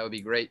 That would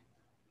be great.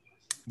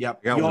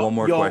 Yep. I got one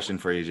more question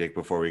for you, Jake,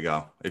 before we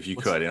go, if you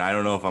could. And I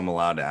don't know if I'm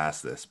allowed to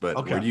ask this,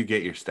 but where do you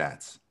get your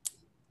stats?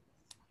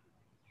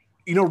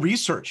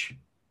 Research.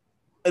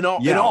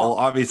 Well,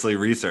 obviously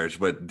research,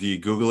 but do you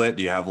Google it?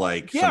 Do you have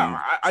some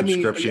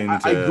subscription?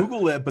 I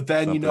Google it, but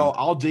then,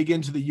 I'll dig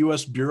into the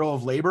U.S. Bureau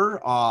of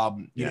Labor.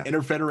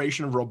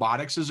 Interfederation of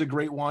Robotics is a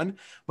great one,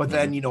 but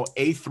then,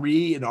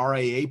 A3 and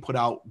RIA put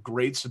out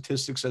great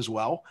statistics as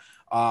well.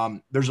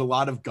 There's a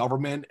lot of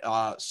government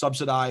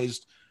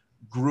subsidized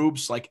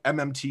groups like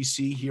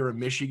MMTC here in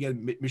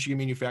Michigan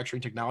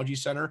Manufacturing Technology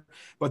Center,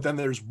 but then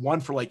there's one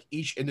for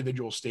each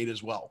individual state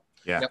as well.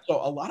 Yeah. So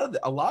a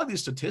lot of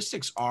these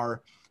statistics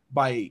are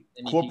by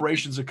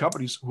corporations and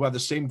companies who have the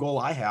same goal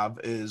I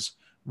have, is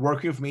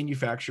working with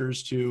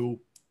manufacturers to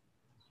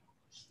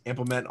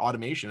implement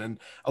automation. And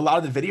a lot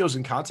of the videos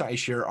and content I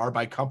share are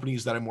by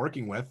companies that I'm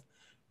working with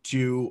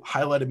to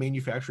highlight a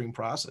manufacturing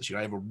process.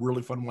 I have a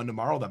really fun one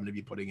tomorrow that I'm going to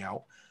be putting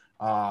out.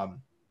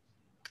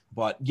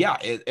 But yeah,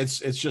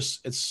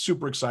 it's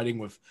super exciting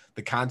with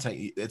the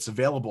content. It's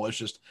available. It's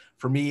just,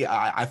 for me,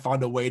 I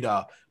found a way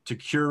to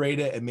curate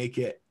it and make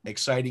it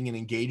exciting and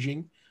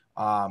engaging,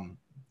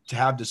 to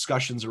have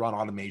discussions around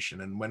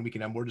automation. And when we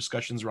can have more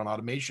discussions around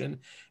automation,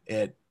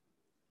 it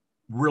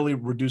really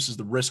reduces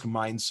the risk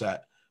mindset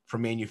for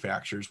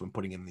manufacturers when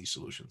putting in these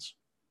solutions.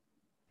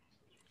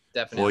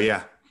 Definitely. Well,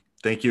 yeah.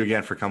 Thank you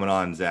again for coming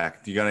on,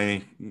 Zach. Do you got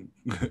any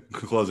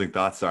closing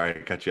thoughts? Sorry,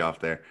 I cut you off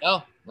there.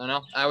 No.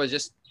 I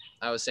was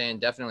saying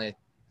definitely.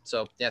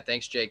 So yeah,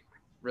 thanks, Jake.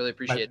 Really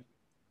appreciate it.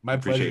 My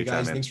pleasure,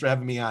 guys. Thanks for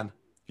having me on.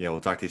 Yeah,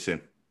 we'll talk to you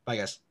soon. Bye,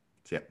 guys.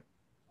 See ya.